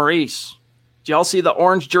 Yes, Maurice. Do y'all see the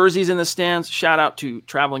orange jerseys in the stands? Shout out to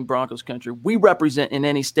Traveling Broncos Country. We represent in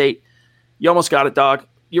any state. You almost got it, dog.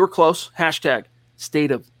 You were close. Hashtag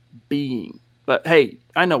state of being. But hey,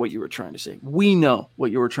 I know what you were trying to say. We know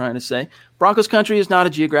what you were trying to say. Broncos Country is not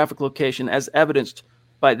a geographic location, as evidenced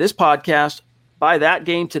by this podcast, by that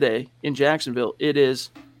game today in Jacksonville. It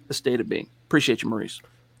is a state of being. Appreciate you, Maurice.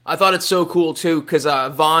 I thought it's so cool too because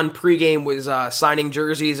Vaughn pregame was signing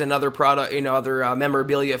jerseys and other product, other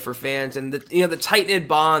memorabilia for fans, and the tight knit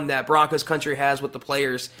bond that Broncos Country has with the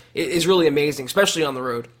players is really amazing, especially on the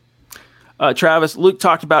road. Travis, Luke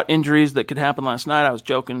talked about injuries that could happen last night. I was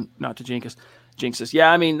joking, not to jinx us.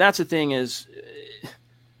 Yeah, I mean that's the thing is,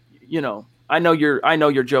 I know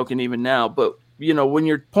you're joking even now, but when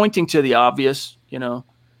you're pointing to the obvious,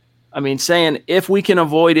 I mean saying if we can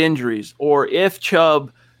avoid injuries or if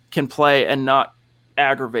Chubb can play and not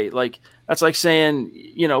aggravate. Like that's like saying,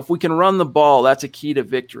 if we can run the ball, that's a key to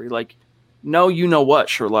victory. Like, no, what,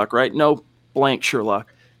 Sherlock, right? No blank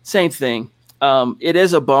Sherlock. Same thing. It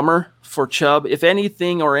is a bummer for Chubb. If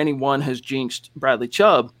anything or anyone has jinxed Bradley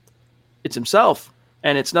Chubb, it's himself,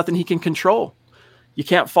 and it's nothing he can control. You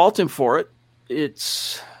can't fault him for it.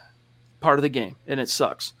 It's part of the game, and it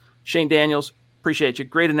sucks. Shane Daniels, appreciate you.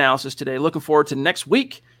 Great analysis today. Looking forward to next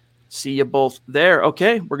week. See you both there.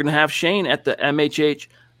 Okay, we're going to have Shane at the MHH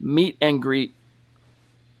meet and greet.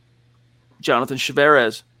 Jonathan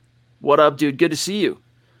Chavarez, what up, dude? Good to see you.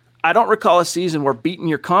 I don't recall a season where beating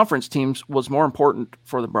your conference teams was more important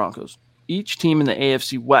for the Broncos. Each team in the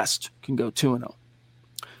AFC West can go 2-0.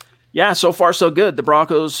 Yeah, so far so good. The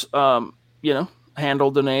Broncos,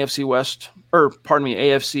 handled an AFC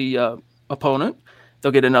opponent.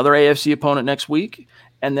 They'll get another AFC opponent next week,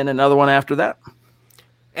 and then another one after that.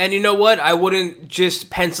 And you know what? I wouldn't just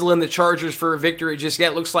pencil in the Chargers for a victory just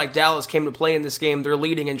yet. It looks like Dallas came to play in this game. They're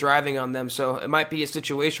leading and driving on them, so it might be a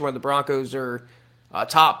situation where the Broncos are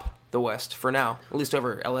top the West for now, at least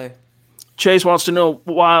over LA. Chase wants to know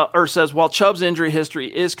while Chubb's injury history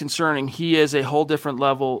is concerning, he is a whole different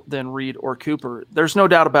level than Reed or Cooper. There's no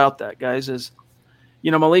doubt about that, guys.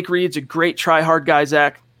 Malik Reed's a great try-hard guy,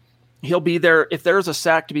 Zach. He'll be there. If there's a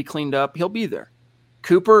sack to be cleaned up, he'll be there.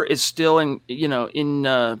 Cooper is still in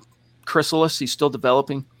chrysalis. He's still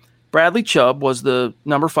developing. Bradley Chubb was the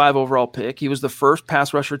number 5 overall pick. He was the first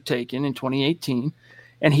pass rusher taken in 2018,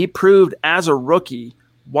 and he proved as a rookie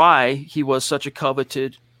why he was such a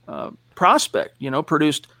coveted prospect.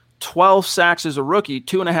 Produced 12 sacks as a rookie,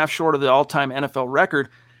 2.5 short of the all-time NFL record,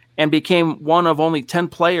 and became one of only 10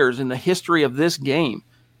 players in the history of this game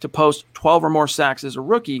to post 12 or more sacks as a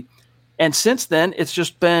rookie. And since then, it's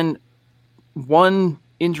just been one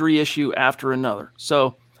injury issue after another.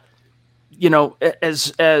 So,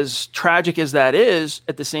 as tragic as that is,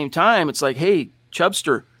 at the same time, it's like, hey,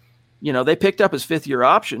 Chubster, they picked up his 5th-year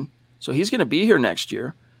option, so he's going to be here next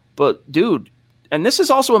year. But, dude, and this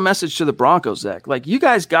is also a message to the Broncos, Zach. Like, you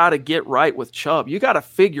guys got to get right with Chubb. You got to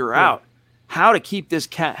figure out how to keep this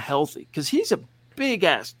cat healthy because he's a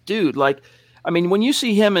big-ass dude. Like, I mean, when you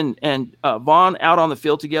see him and Vaughn out on the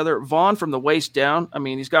field together, Vaughn from the waist down, I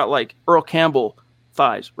mean, he's got like Earl Campbell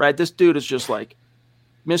thighs, right? This dude is just like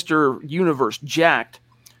Mr. Universe jacked.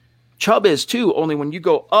 Chubb is too, only when you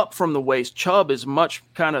go up from the waist, Chubb is much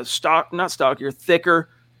kind of thicker,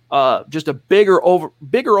 just a bigger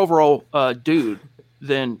overall dude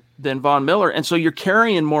than Von Miller. And so you're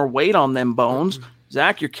carrying more weight on them bones.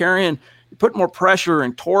 Zach, you're putting more pressure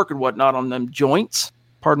and torque and whatnot on them joints.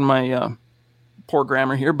 Pardon my poor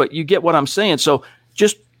grammar here, but you get what I'm saying. So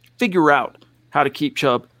just figure out how to keep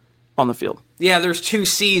Chubb on the field. Yeah, there's 2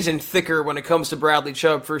 C's in thicker when it comes to Bradley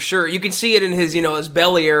Chubb for sure. You can see it in his, his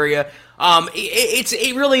belly area.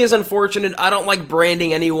 It really is unfortunate. I don't like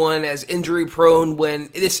branding anyone as injury prone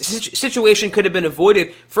when this situation could have been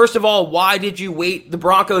avoided. First of all, why did you wait, the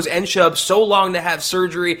Broncos and Chubb, so long to have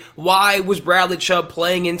surgery? Why was Bradley Chubb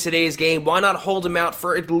playing in today's game? Why not hold him out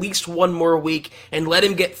for at least one more week and let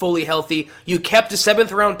him get fully healthy? You kept a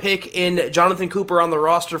 7th-round pick in Jonathan Cooper on the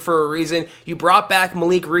roster for a reason. You brought back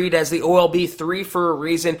Malik Reed as the OLB 3 for a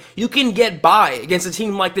reason. You can get by against a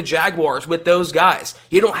team like the Jaguars with those guys.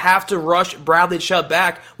 You don't have to rush Bradley Chubb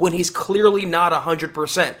back when he's clearly not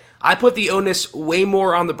 100%. I put the onus way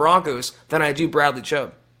more on the Broncos than I do Bradley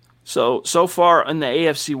Chubb. So far in the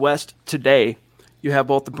AFC West today, you have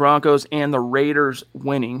both the Broncos and the Raiders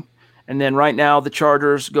winning. And then right now the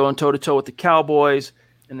Chargers going toe-to-toe with the Cowboys.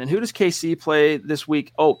 And then who does KC play this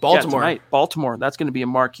week? Oh, Baltimore. Yeah, tonight. Baltimore. That's going to be a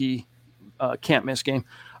marquee can't miss game.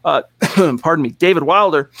 Pardon me. David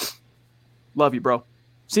Wilder. Love you, bro.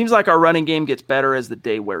 Seems like our running game gets better as the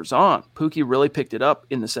day wears on. Pookie really picked it up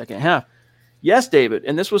in the second half. Yes, David.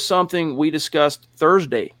 And this was something we discussed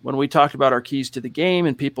Thursday when we talked about our keys to the game,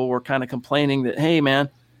 and people were kind of complaining that, hey, man,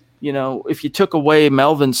 if you took away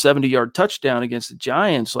Melvin's 70-yard touchdown against the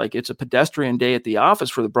Giants, like it's a pedestrian day at the office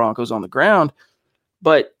for the Broncos on the ground.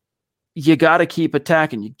 But you got to keep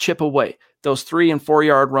attacking. You chip away those 3 and 4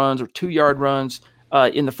 yard runs or 2-yard runs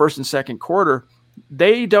in the first and second quarter.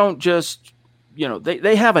 They don't just,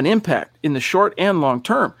 they have an impact in the short and long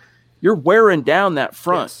term. You're wearing down that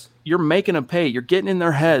front. Yes. You're making them pay. You're getting in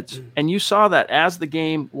their heads. And you saw that as the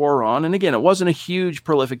game wore on. And again, it wasn't a huge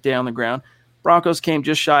prolific day on the ground. Broncos came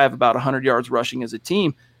just shy of about 100 yards rushing as a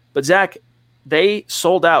team. But, Zach, they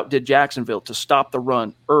sold out, did Jacksonville, to stop the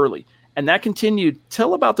run early. And that continued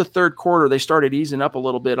till about the third quarter. They started easing up a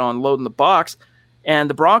little bit on loading the box. And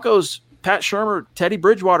the Broncos, Pat Shurmur, Teddy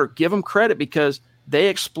Bridgewater, give them credit because they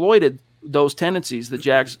exploited those tendencies the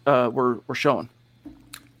Jags were showing.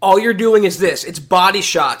 All you're doing is this. It's body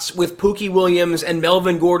shots with Pookie Williams and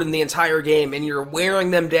Melvin Gordon the entire game, and you're wearing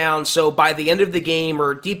them down so by the end of the game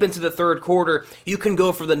or deep into the third quarter, you can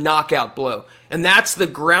go for the knockout blow. And that's the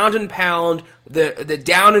ground and pound, the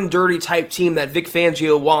down and dirty type team that Vic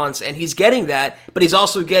Fangio wants, and he's getting that, but he's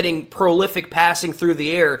also getting prolific passing through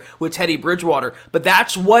the air with Teddy Bridgewater. But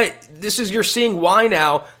that's you're seeing why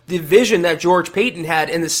now the vision that George Payton had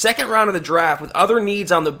in the second round of the draft with other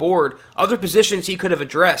needs on the board, other positions he could have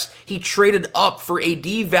addressed. He traded up for a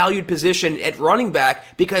devalued position at running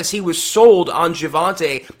back because he was sold on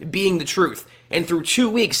Javonte being the truth. And through 2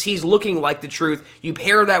 weeks, he's looking like the truth. You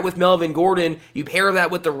pair that with Melvin Gordon. You pair that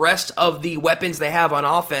with the rest of the weapons they have on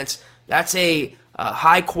offense. That's a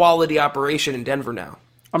high-quality operation in Denver now.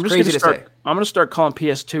 I'm going to start calling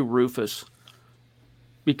PS2 Rufus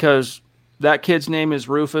because that kid's name is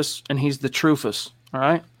Rufus, and he's the Trufus, all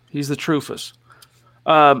right? He's the Trufus.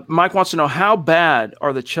 Mike wants to know, how bad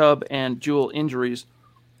are the Chubb and Jewell injuries?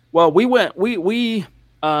 Well, when we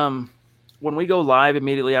go live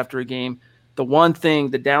immediately after a game,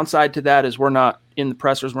 the downside to that is we're not in the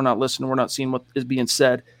pressers, we're not listening, we're not seeing what is being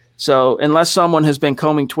said. So unless someone has been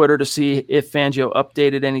combing Twitter to see if Fangio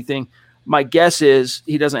updated anything, my guess is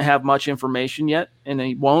he doesn't have much information yet, and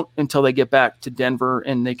he won't until they get back to Denver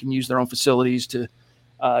and they can use their own facilities to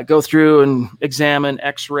go through and examine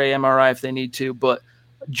X-ray, MRI if they need to. But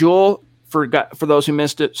Jewell, for those who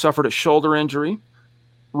missed it, suffered a shoulder injury,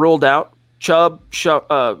 ruled out. Chubb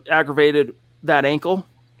aggravated that ankle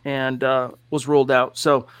and was ruled out.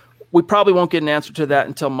 So we probably won't get an answer to that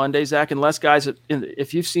until Monday, Zach, unless, guys,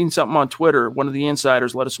 if you've seen something on Twitter, one of the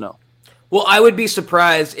insiders, let us know. Well, I would be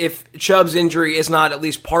surprised if Chubb's injury is not at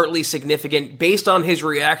least partly significant. Based on his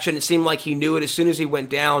reaction, it seemed like he knew it as soon as he went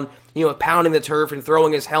down, pounding the turf and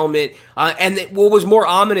throwing his helmet. What was more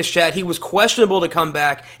ominous, Chad, he was questionable to come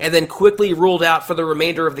back and then quickly ruled out for the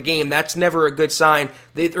remainder of the game. That's never a good sign.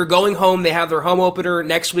 They're going home. They have their home opener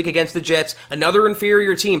next week against the Jets, another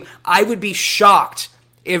inferior team. I would be shocked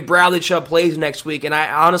if Bradley Chubb plays next week, and I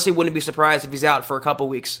honestly wouldn't be surprised if he's out for a couple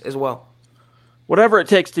weeks as well. Whatever it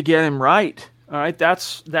takes to get him right. All right,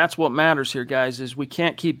 that's what matters here, guys, is we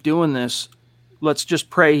can't keep doing this. Let's just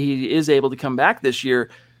pray he is able to come back this year.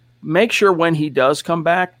 Make sure when he does come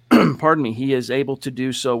back, pardon me, he is able to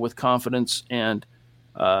do so with confidence and,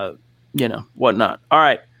 whatnot. All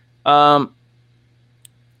right. I'm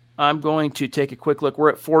going to take a quick look. We're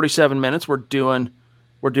at 47 minutes. We're doing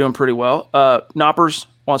pretty well. Knoppers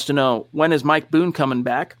wants to know, when is Mike Boone coming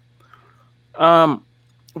back?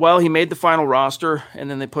 Well, he made the final roster, and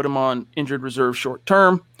then they put him on injured reserve short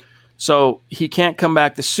term. So he can't come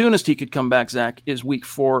back. The soonest he could come back, Zach, is week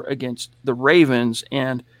 4 against the Ravens.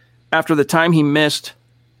 And after the time he missed,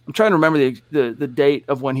 I'm trying to remember the date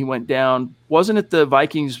of when he went down. Wasn't it the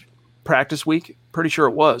Vikings practice week? Pretty sure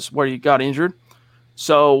it was, where he got injured.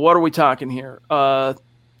 So what are we talking here?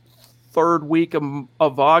 Third week of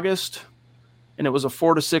August. And it was a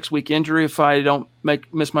 4 to 6 week injury if I don't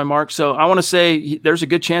miss my mark. So I want to say there's a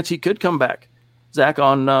good chance he could come back, Zach,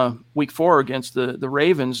 on week 4 against the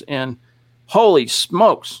Ravens. And holy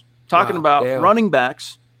smokes, talking about running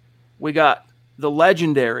backs, we got the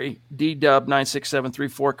legendary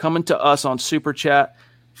DW96734 coming to us on Super Chat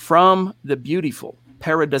from the beautiful,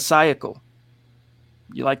 paradisiacal.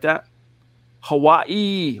 You like that?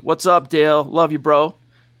 Hawaii. What's up, Dale? Love you, bro.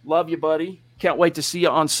 Love you, buddy. Can't wait to see you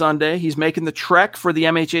on Sunday. He's making the trek for the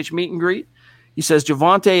MHH meet and greet. He says,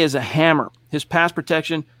 Javonte is a hammer. His pass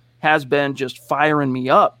protection has been just firing me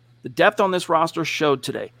up. The depth on this roster showed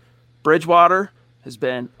today. Bridgewater, has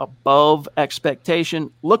been above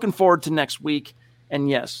expectation. Looking forward to next week. And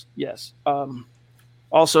yes.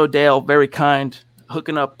 Also, Dale, very kind,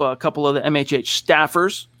 hooking up a couple of the MHH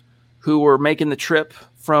staffers who were making the trip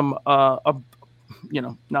from, I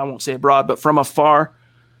won't say abroad, but from afar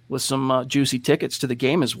with some juicy tickets to the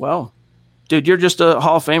game as well. Dude, you're just a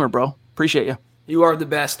Hall of Famer, bro. Appreciate you. You are the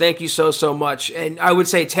best. Thank you so much. And I would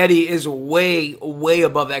say Teddy is way, way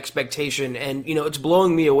above expectation. And, it's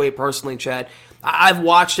blowing me away personally, Chad. I've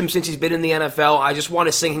watched him since he's been in the NFL. I just want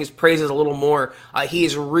to sing his praises a little more. He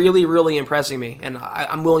is really, really impressing me, and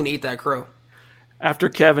I'm willing to eat that crow. After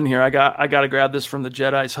Kevin here, I got to grab this from the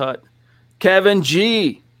Jedi's hut. Kevin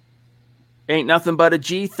G. Ain't nothing but a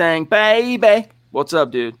G thing, baby. What's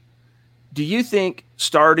up, dude? Do you think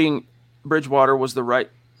starting Bridgewater was the right?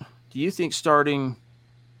 Do you think starting?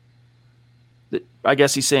 I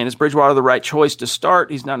guess he's saying, is Bridgewater the right choice to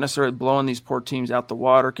start? He's not necessarily blowing these poor teams out the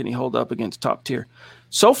water. Can he hold up against top tier?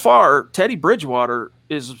 So far, Teddy Bridgewater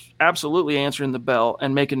is absolutely answering the bell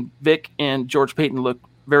and making Vic and George Payton look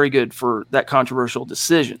very good for that controversial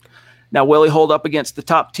decision. Now, will he hold up against the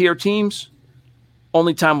top tier teams?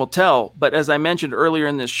 Only time will tell. But as I mentioned earlier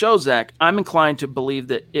in this show, Zach, I'm inclined to believe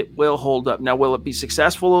that it will hold up. Now, will it be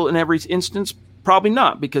successful in every instance? Probably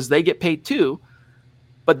not, because they get paid too.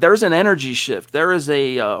 But there's an energy shift. There is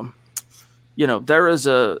it's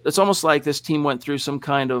almost like this team went through some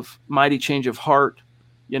kind of mighty change of heart,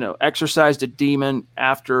 exorcised a demon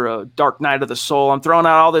after a dark night of the soul. I'm throwing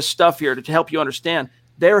out all this stuff here to help you understand.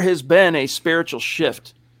 There has been a spiritual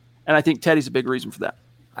shift. And I think Teddy's a big reason for that.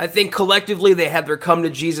 I think collectively they had their come to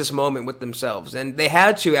Jesus moment with themselves, and they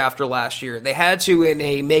had to after last year. They had to in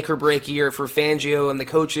a make or break year for Fangio and the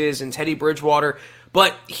coaches and Teddy Bridgewater,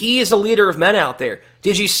 but he is a leader of men out there.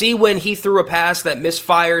 Did you see when he threw a pass that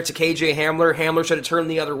misfired to KJ Hamler? Hamler should have turned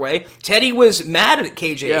the other way. Teddy was mad at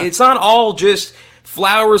KJ. Yeah. It's not all just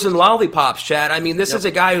flowers and lollipops, Chad. I mean, this is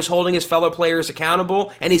a guy who's holding his fellow players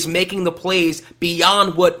accountable, and he's making the plays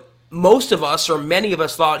beyond what most of us or many of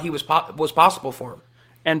us thought he was possible for him.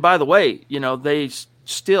 And by the way, they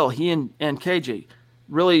still, he and KJ,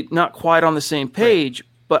 really not quite on the same page,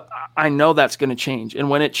 but I know that's going to change. And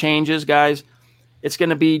when it changes, guys, it's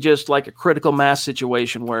going to be just like a critical mass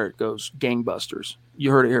situation where it goes gangbusters.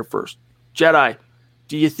 You heard it here first. Jedi,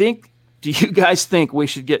 do you guys think we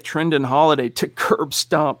should get Trendon Holiday to curb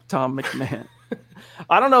stomp Tom McMahon?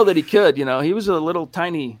 I don't know that he could. He was a little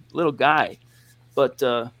tiny little guy. But,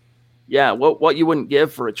 what you wouldn't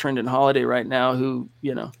give for a Trendon Holiday right now who,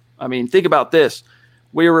 think about this.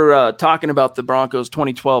 We were talking about the Broncos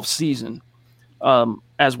 2012 season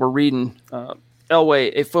as we're reading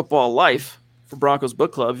Elway, A Football Life for Broncos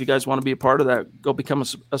Book Club. If you guys want to be a part of that, go become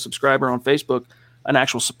a subscriber on Facebook. An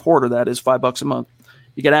actual supporter, that is $5 a month.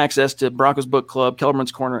 You get access to Broncos Book Club,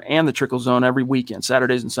 Kellerman's Corner, and the Trickle Zone every weekend,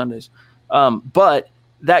 Saturdays and Sundays. But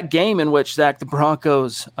that game in which, Zach, the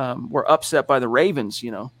Broncos were upset by the Ravens,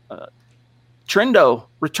 Trendo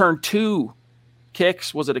returned 2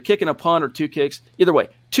 kicks. Was it a kick and a punt or 2 kicks? Either way,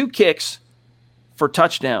 2 kicks for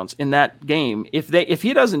touchdowns in that game. If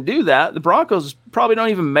he doesn't do that, the Broncos probably don't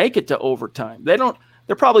even make it to overtime.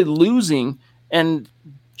 They're probably losing, and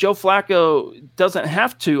Joe Flacco doesn't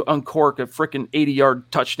have to uncork a freaking 80-yard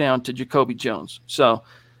touchdown to Jacoby Jones. So,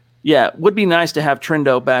 yeah, it would be nice to have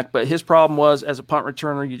Trendo back, but his problem was, as a punt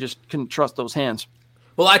returner, you just couldn't trust those hands.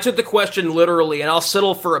 Well, I took the question literally, and I'll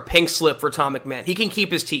settle for a pink slip for Tom McMahon. He can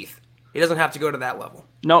keep his teeth. He doesn't have to go to that level.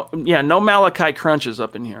 No Malachi Crunches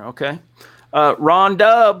up in here, okay? Ron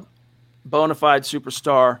Dub, bona fide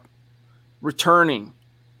superstar, returning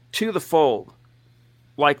to the fold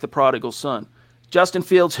like the prodigal son. Justin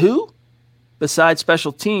Fields, who? Besides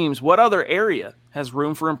special teams, what other area has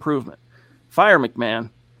room for improvement? Fire McMahon.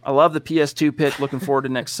 I love the PS2 pick. Looking forward to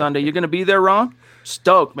next Sunday. You're going to be there, Ron?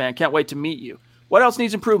 Stoked, man. Can't wait to meet you. What else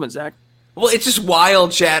needs improvement, Zach? Well, it's just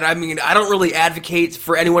wild, Chad. I mean, I don't really advocate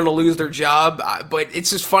for anyone to lose their job, but it's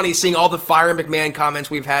just funny seeing all the Fire McMahon comments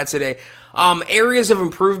we've had today. Areas of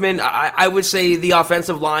improvement, I would say the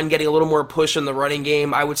offensive line getting a little more push in the running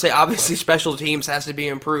game. I would say obviously special teams has to be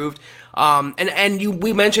improved.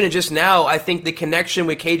 We mentioned it just now. I think the connection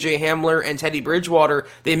with KJ Hamler and Teddy Bridgewater,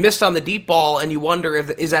 they missed on the deep ball, and you wonder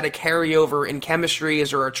is that a carryover in chemistry?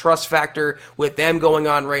 Is there a trust factor with them going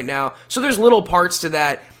on right now? So there's little parts to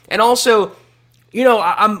that. And also,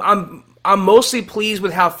 I'm mostly pleased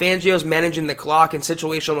with how Fangio's managing the clock and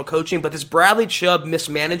situational coaching, but this Bradley Chubb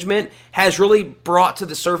mismanagement has really brought to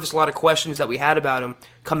the surface a lot of questions that we had about him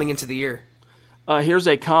coming into the year. Here's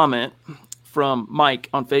a comment from Mike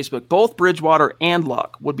on Facebook. Both Bridgewater and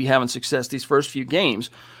Luck would be having success these first few games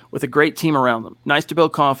with a great team around them. Nice to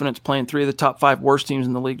build confidence playing 3 of the top 5 worst teams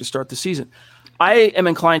in the league to start the season. I am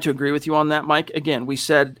inclined to agree with you on that, Mike. Again, we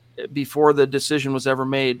said before the decision was ever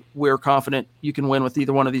made, we're confident you can win with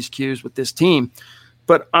either one of these Qs with this team.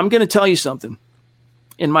 But I'm going to tell you something.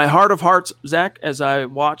 In my heart of hearts, Zach, as I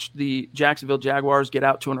watched the Jacksonville Jaguars get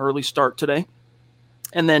out to an early start today,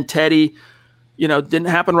 and then Teddy, didn't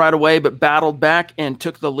happen right away, but battled back and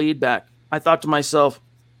took the lead back, I thought to myself,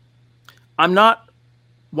 I'm not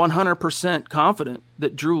 100% confident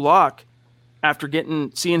that Drew Lock, after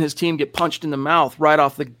seeing his team get punched in the mouth right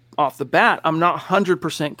off the bat, I'm not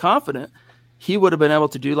 100% confident he would have been able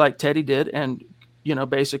to do like Teddy did and,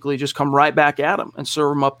 basically just come right back at him and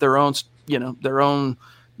serve them up their own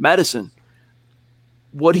medicine.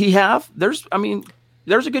 Would he have? There's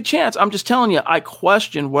a good chance. I'm just telling you, I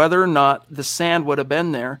question whether or not the sand would have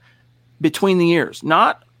been there between the ears,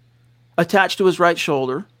 not attached to his right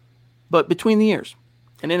shoulder, but between the ears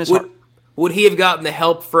and in his heart. Would he have gotten the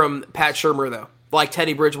help from Pat Shurmur, though, like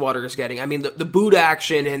Teddy Bridgewater is getting? I mean, the boot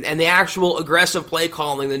action and the actual aggressive play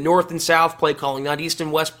calling, the north and south play calling, not east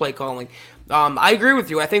and west play calling. I agree with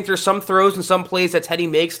you. I think there's some throws and some plays that Teddy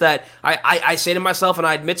makes that I say to myself and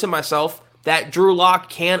I admit to myself that Drew Lock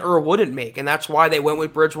can't or wouldn't make, and that's why they went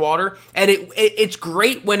with Bridgewater. And it's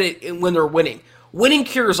great when they're winning. Winning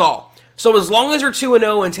cures all. So as long as they're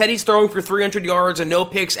 2-0 and Teddy's throwing for 300 yards and no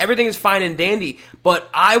picks, everything is fine and dandy. But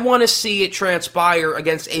I want to see it transpire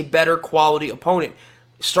against a better quality opponent,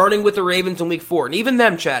 starting with the Ravens in Week 4. And even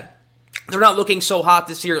them, Chad, they're not looking so hot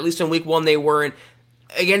this year. At least in Week 1 they weren't.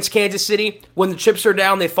 Against Kansas City, when the chips are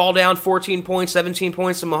down, they fall down 14 points, 17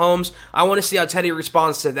 points to Mahomes. I want to see how Teddy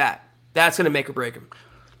responds to that. That's going to make or break him.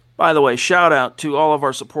 By the way, shout out to all of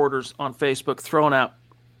our supporters on Facebook throwing out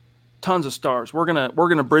tons of stars. We're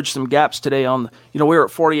gonna bridge some gaps today on we were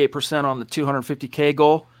at 48% on the 250K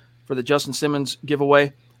goal for the Justin Simmons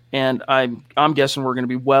giveaway, and I'm guessing we're gonna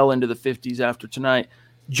be well into the 50s after tonight.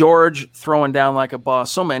 George throwing down like a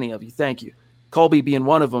boss. So many of you, thank you. Colby being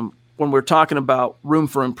one of them. When we're talking about room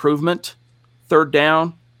for improvement, third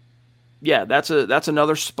down, yeah, that's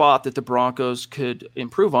another spot that the Broncos could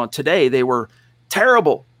improve on. Today they were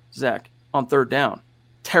terrible, Zach, on third down.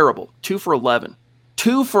 Terrible. 2 for 11.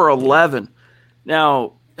 2 for 11.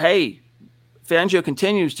 Now, hey, Fangio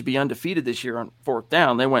continues to be undefeated this year on fourth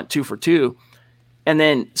down. They went 2 for 2. And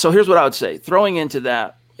then, so here's what I would say. Throwing into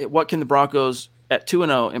that, what can the Broncos at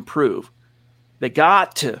 2-0 improve? They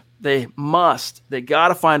got to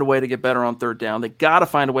find a way to get better on third down. They got to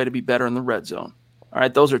find a way to be better in the red zone. All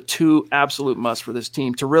right, those are two absolute musts for this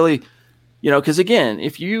team to really, because again,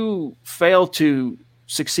 if you fail to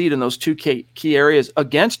succeed in those two key areas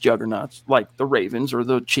against juggernauts like the Ravens or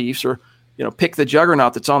the Chiefs or, pick the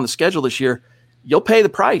juggernaut that's on the schedule this year, you'll pay the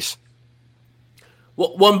price.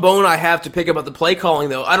 Well, one bone I have to pick about the play calling,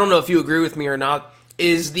 though, I don't know if you agree with me or not,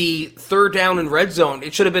 is the third down and red zone.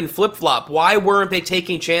 It should have been flip-flop. Why weren't they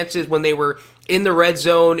taking chances when they were in the red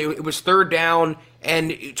zone? It was third down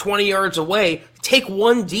and 20 yards away. Take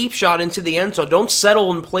one deep shot into the end zone. Don't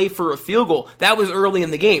settle and play for a field goal. That was early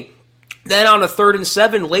in the game. Then on a 3rd and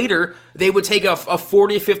 7 later, they would take a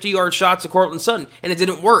 40, 50-yard shot to Courtland Sutton, and it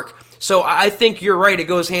didn't work. So I think you're right. It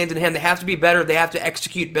goes hand in hand. They have to be better. They have to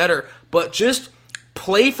execute better. But just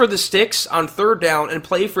play for the sticks on third down and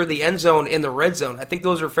play for the end zone in the red zone. I think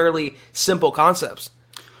those are fairly simple concepts.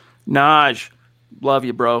 Naj, love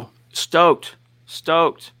you, bro. Stoked.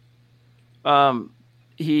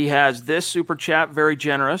 He has this super chat, very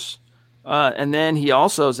generous. And then he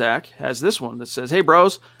also, Zach, has this one that says, hey,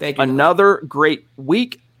 bros, thank you. Another great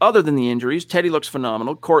week other than the injuries. Teddy looks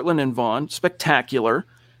phenomenal. Cortland and Vaughn, spectacular.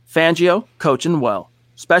 Fangio, coaching well.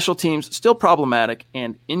 Special teams, still problematic.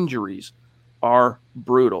 And injuries are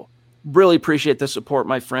brutal. Really appreciate the support,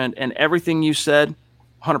 my friend. And everything you said,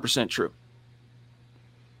 100% true.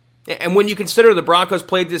 And when you consider the Broncos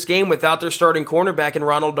played this game without their starting cornerback in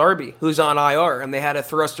Ronald Darby, who's on IR, and they had a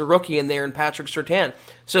thruster rookie in there in Patrick Surtain.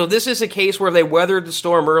 So this is a case where they weathered the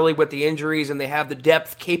storm early with the injuries, and they have the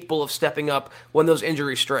depth capable of stepping up when those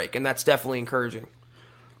injuries strike, and that's definitely encouraging.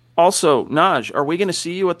 Also, Naj, are we going to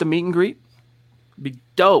see you at the meet and greet? Be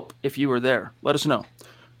dope if you were there. Let us know.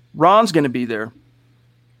 Ron's going to be there.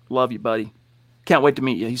 Love you, buddy. Can't wait to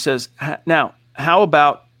meet you. He says, now, how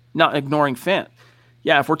about not ignoring Fant?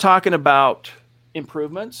 Yeah, if we're talking about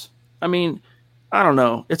improvements, I mean, I don't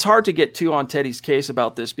know. It's hard to get too on Teddy's case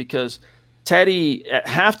about this because Teddy at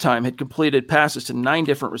halftime had completed passes to 9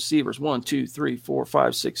 different receivers. 1, 2, 3, 4,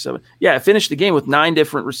 5, 6, 7. Yeah, finished the game with 9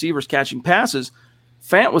 different receivers catching passes.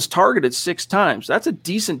 Fant was targeted 6 times. That's a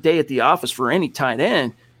decent day at the office for any tight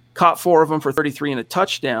end. Caught 4 of them for 33 and a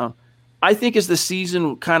touchdown. I think as the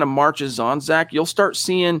season kind of marches on, Zach, you'll start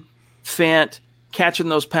seeing Fant catching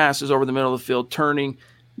those passes over the middle of the field, turning,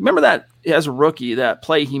 Remember that as a rookie, that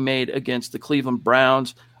play he made against the Cleveland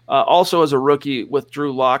Browns. Also as a rookie with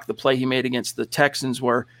Drew Lock, the play he made against the Texans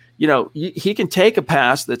where, he can take a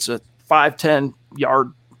pass that's a 5-10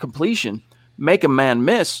 yard completion, make a man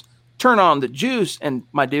miss, turn on the juice, and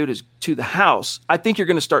my dude is to the house. I think you're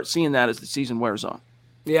going to start seeing that as the season wears on.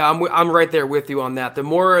 Yeah, I'm right there with you on that. The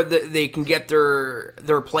more that they can get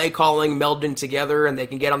their play calling melded together and they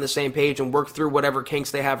can get on the same page and work through whatever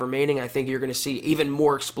kinks they have remaining, I think you're going to see even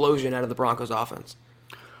more explosion out of the Broncos offense.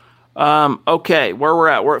 Okay, where we're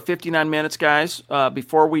at 59 minutes, guys.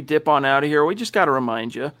 Before we dip on out of here, we just got to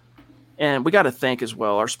remind you, and we got to thank as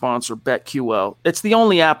well our sponsor, BetQL. It's the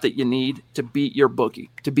only app that you need to beat your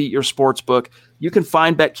bookie, to beat your sports book. You can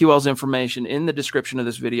find BetQL's information in the description of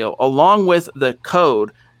this video, along with the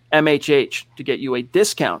code MHH to get you a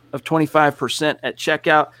discount of 25% at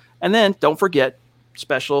checkout. And then don't forget,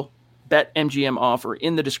 special BetMGM offer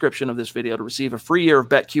in the description of this video to receive a free year of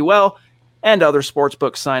BetQL and other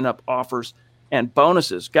sportsbook sign-up offers and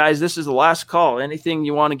bonuses. Guys, this is the last call. Anything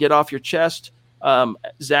you want to get off your chest?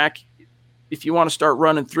 Zach, if you want to start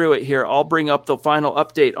running through it here, I'll bring up the final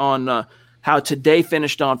update on how today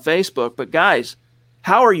finished on Facebook. But guys,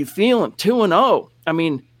 how are you feeling? 2-0. I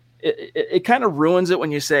mean, it kind of ruins it when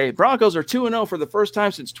you say Broncos are 2-0 for the first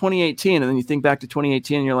time since 2018. And then you think back to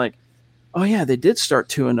 2018 and you're like, oh yeah, they did start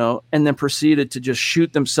 2-0 and then proceeded to just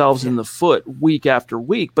shoot themselves in the foot week after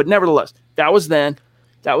week. But nevertheless, that was then.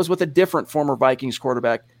 That was with a different former Vikings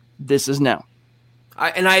quarterback. This is now.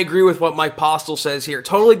 I agree with what Mike Postel says here.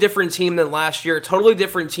 Totally different team than last year. Totally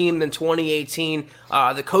different team than 2018.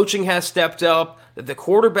 The coaching has stepped up. The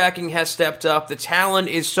quarterbacking has stepped up. The talent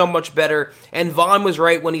is so much better. And Vaughn was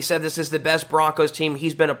right when he said this is the best Broncos team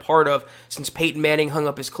he's been a part of since Peyton Manning hung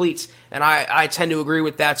up his cleats. And I tend to agree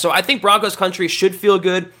with that. So I think Broncos country should feel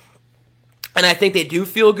good. And I think they do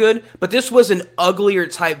feel good, but this was an uglier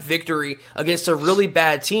type victory against a really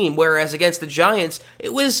bad team, whereas against the Giants,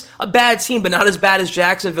 it was a bad team, but not as bad as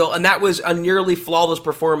Jacksonville, and that was a nearly flawless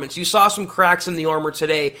performance. You saw some cracks in the armor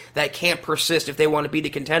today that can't persist if they want to beat a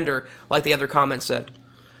contender, like the other comment said.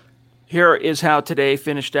 Here is how today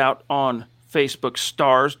finished out on Facebook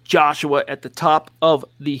stars. Joshua at the top of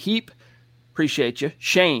the heap. Appreciate you.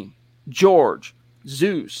 Shane, George,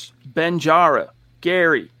 Zeus, Benjara,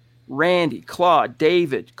 Gary, Randy, Claude,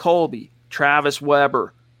 David, Colby, Travis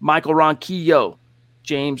Weber, Michael Ronquillo,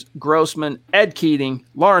 James Grossman, Ed Keating,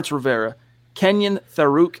 Lawrence Rivera, Kenyon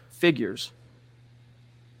Tharuk Figures,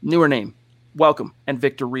 newer name, welcome, and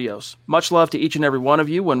Victor Rios. Much love to each and every one of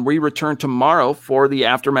you. When we return tomorrow for the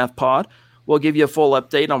Aftermath Pod, we'll give you a full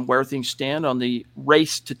update on where things stand on the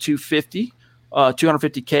race to 250K on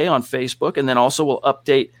Facebook, and then also we'll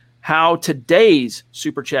update how today's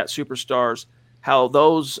Super Chat Superstars, how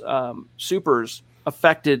those supers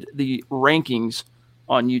affected the rankings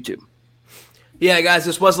on YouTube. Yeah, guys,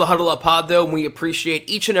 this was the Huddle Up Pod, though, and we appreciate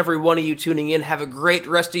each and every one of you tuning in. Have a great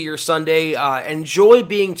rest of your Sunday. Enjoy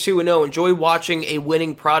being 2-0. Enjoy watching a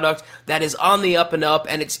winning product that is on the up and up,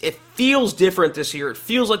 and it feels different this year. It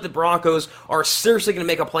feels like the Broncos are seriously going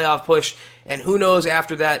to make a playoff push, and who knows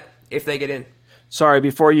after that if they get in. Sorry,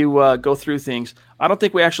 before you go through things, I don't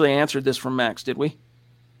think we actually answered this from Max, did we?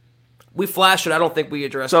 We flashed it. I don't think we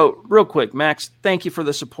addressed it. So, real quick, Max, thank you for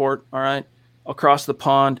the support, all right, across the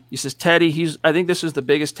pond. He says, Teddy, I think this is the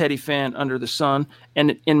biggest Teddy fan under the sun.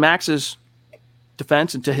 And in Max's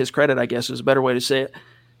defense, and to his credit, I guess is a better way to say it,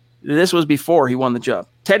 this was before he won the job.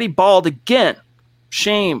 Teddy balled again.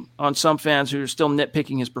 Shame on some fans who are still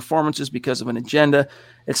nitpicking his performances because of an agenda.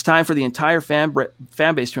 It's time for the entire fan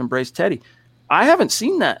base to embrace Teddy. I haven't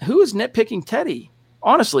seen that. Who is nitpicking Teddy?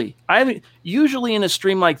 Honestly, usually in a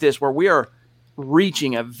stream like this where we are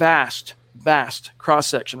reaching a vast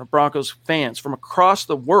cross-section of Broncos fans from across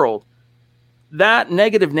the world, that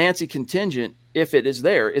negative Nancy contingent, if it is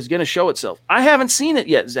there, is going to show itself. I haven't seen it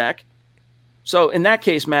yet, Zach. So in that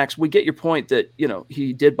case, Max, we get your point that,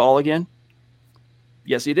 he did ball again.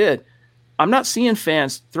 Yes, he did. I'm not seeing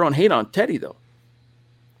fans throwing hate on Teddy, though.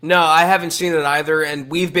 No, I haven't seen it either, and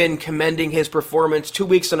we've been commending his performance 2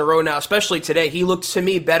 weeks in a row now, especially today. He looked, to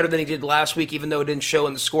me, better than he did last week, even though it didn't show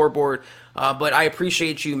in the scoreboard. But I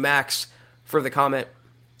appreciate you, Max, for the comment.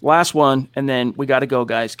 Last one, and then we got to go,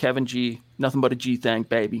 guys. Kevin G, nothing but a G thing,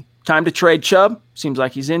 baby. Time to trade Chubb. Seems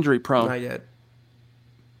like he's injury prone. Not yet.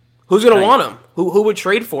 Who's going to want him? Who would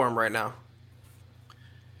trade for him right now?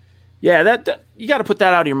 Yeah, that you got to put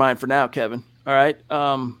that out of your mind for now, Kevin. All right.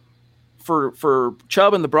 For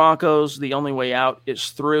Chubb and the Broncos, the only way out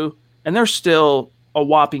is through, and there's still a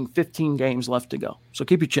whopping 15 games left to go. So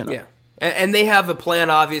keep your chin up. Yeah, And they have a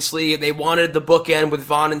plan, obviously. They wanted the bookend with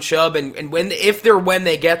Vaughn and Chubb, and when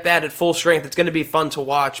they get that at full strength, it's going to be fun to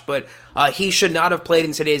watch. But he should not have played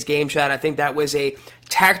in today's game, Chad. I think that was a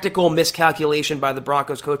tactical miscalculation by the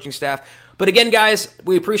Broncos coaching staff. But again, guys,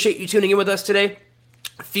 we appreciate you tuning in with us today.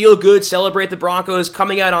 Feel good, celebrate the Broncos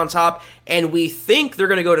coming out on top, and we think they're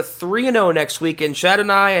going to go to 3-0 next week, and Chad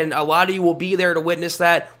and I and a lot of you will be there to witness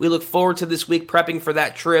that. We look forward to this week prepping for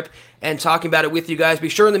that trip and talking about it with you guys. Be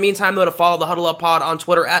sure in the meantime, though, to follow the Huddle Up Pod on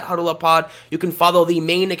Twitter at Huddle Up Pod. You can follow the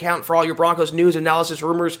main account for all your Broncos news, analysis,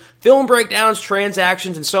 rumors, film breakdowns,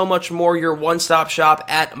 transactions, and so much more. Your one-stop shop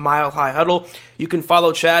at Mile High Huddle. You can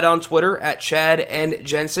follow Chad on Twitter at Chad and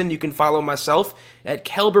Jensen. You can follow myself at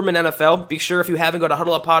Kelberman NFL. Be sure if you haven't, go to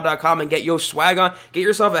huddleuppod.com and get your swag on. Get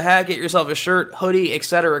yourself a hat, get yourself a shirt, hoodie,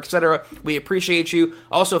 etc., etc. We appreciate you.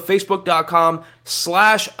 Also,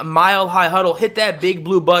 Facebook.com/Mile High Huddle. Hit that big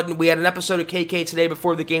blue button. We had an episode of KK today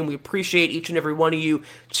before the game. We appreciate each and every one of you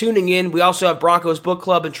tuning in. We also have Broncos Book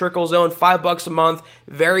Club and Trickle Zone, $5 a month.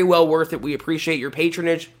 Very well worth it. We appreciate your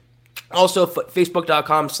patronage. Also,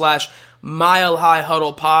 Facebook.com/Mile High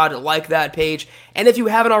Huddle Pod. Like that page. And if you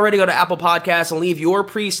haven't already, go to Apple Podcasts and leave your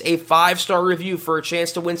priest a 5-star review for a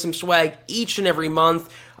chance to win some swag each and every month.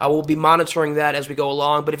 I will be monitoring that as we go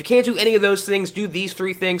along. But if you can't do any of those things, do these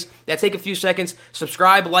 3 things that take a few seconds.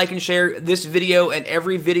 Subscribe, like, and share this video, and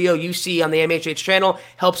every video you see on the MHH channel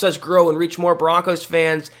helps us grow and reach more Broncos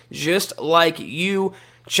fans just like you.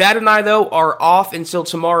 Chad and I, though, are off until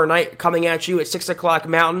tomorrow night, coming at you at 6 o'clock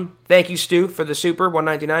Mountain. Thank you, Stu, for the super,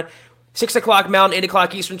 $1.99. 6 o'clock Mountain, 8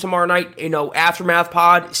 o'clock Eastern tomorrow night. Aftermath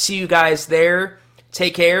Pod. See you guys there.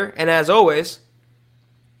 Take care, and as always,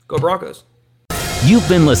 go Broncos. You've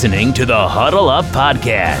been listening to the Huddle Up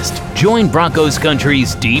Podcast. Join Broncos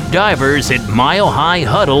Country's deep divers at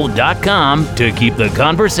milehighhuddle.com to keep the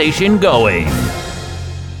conversation going.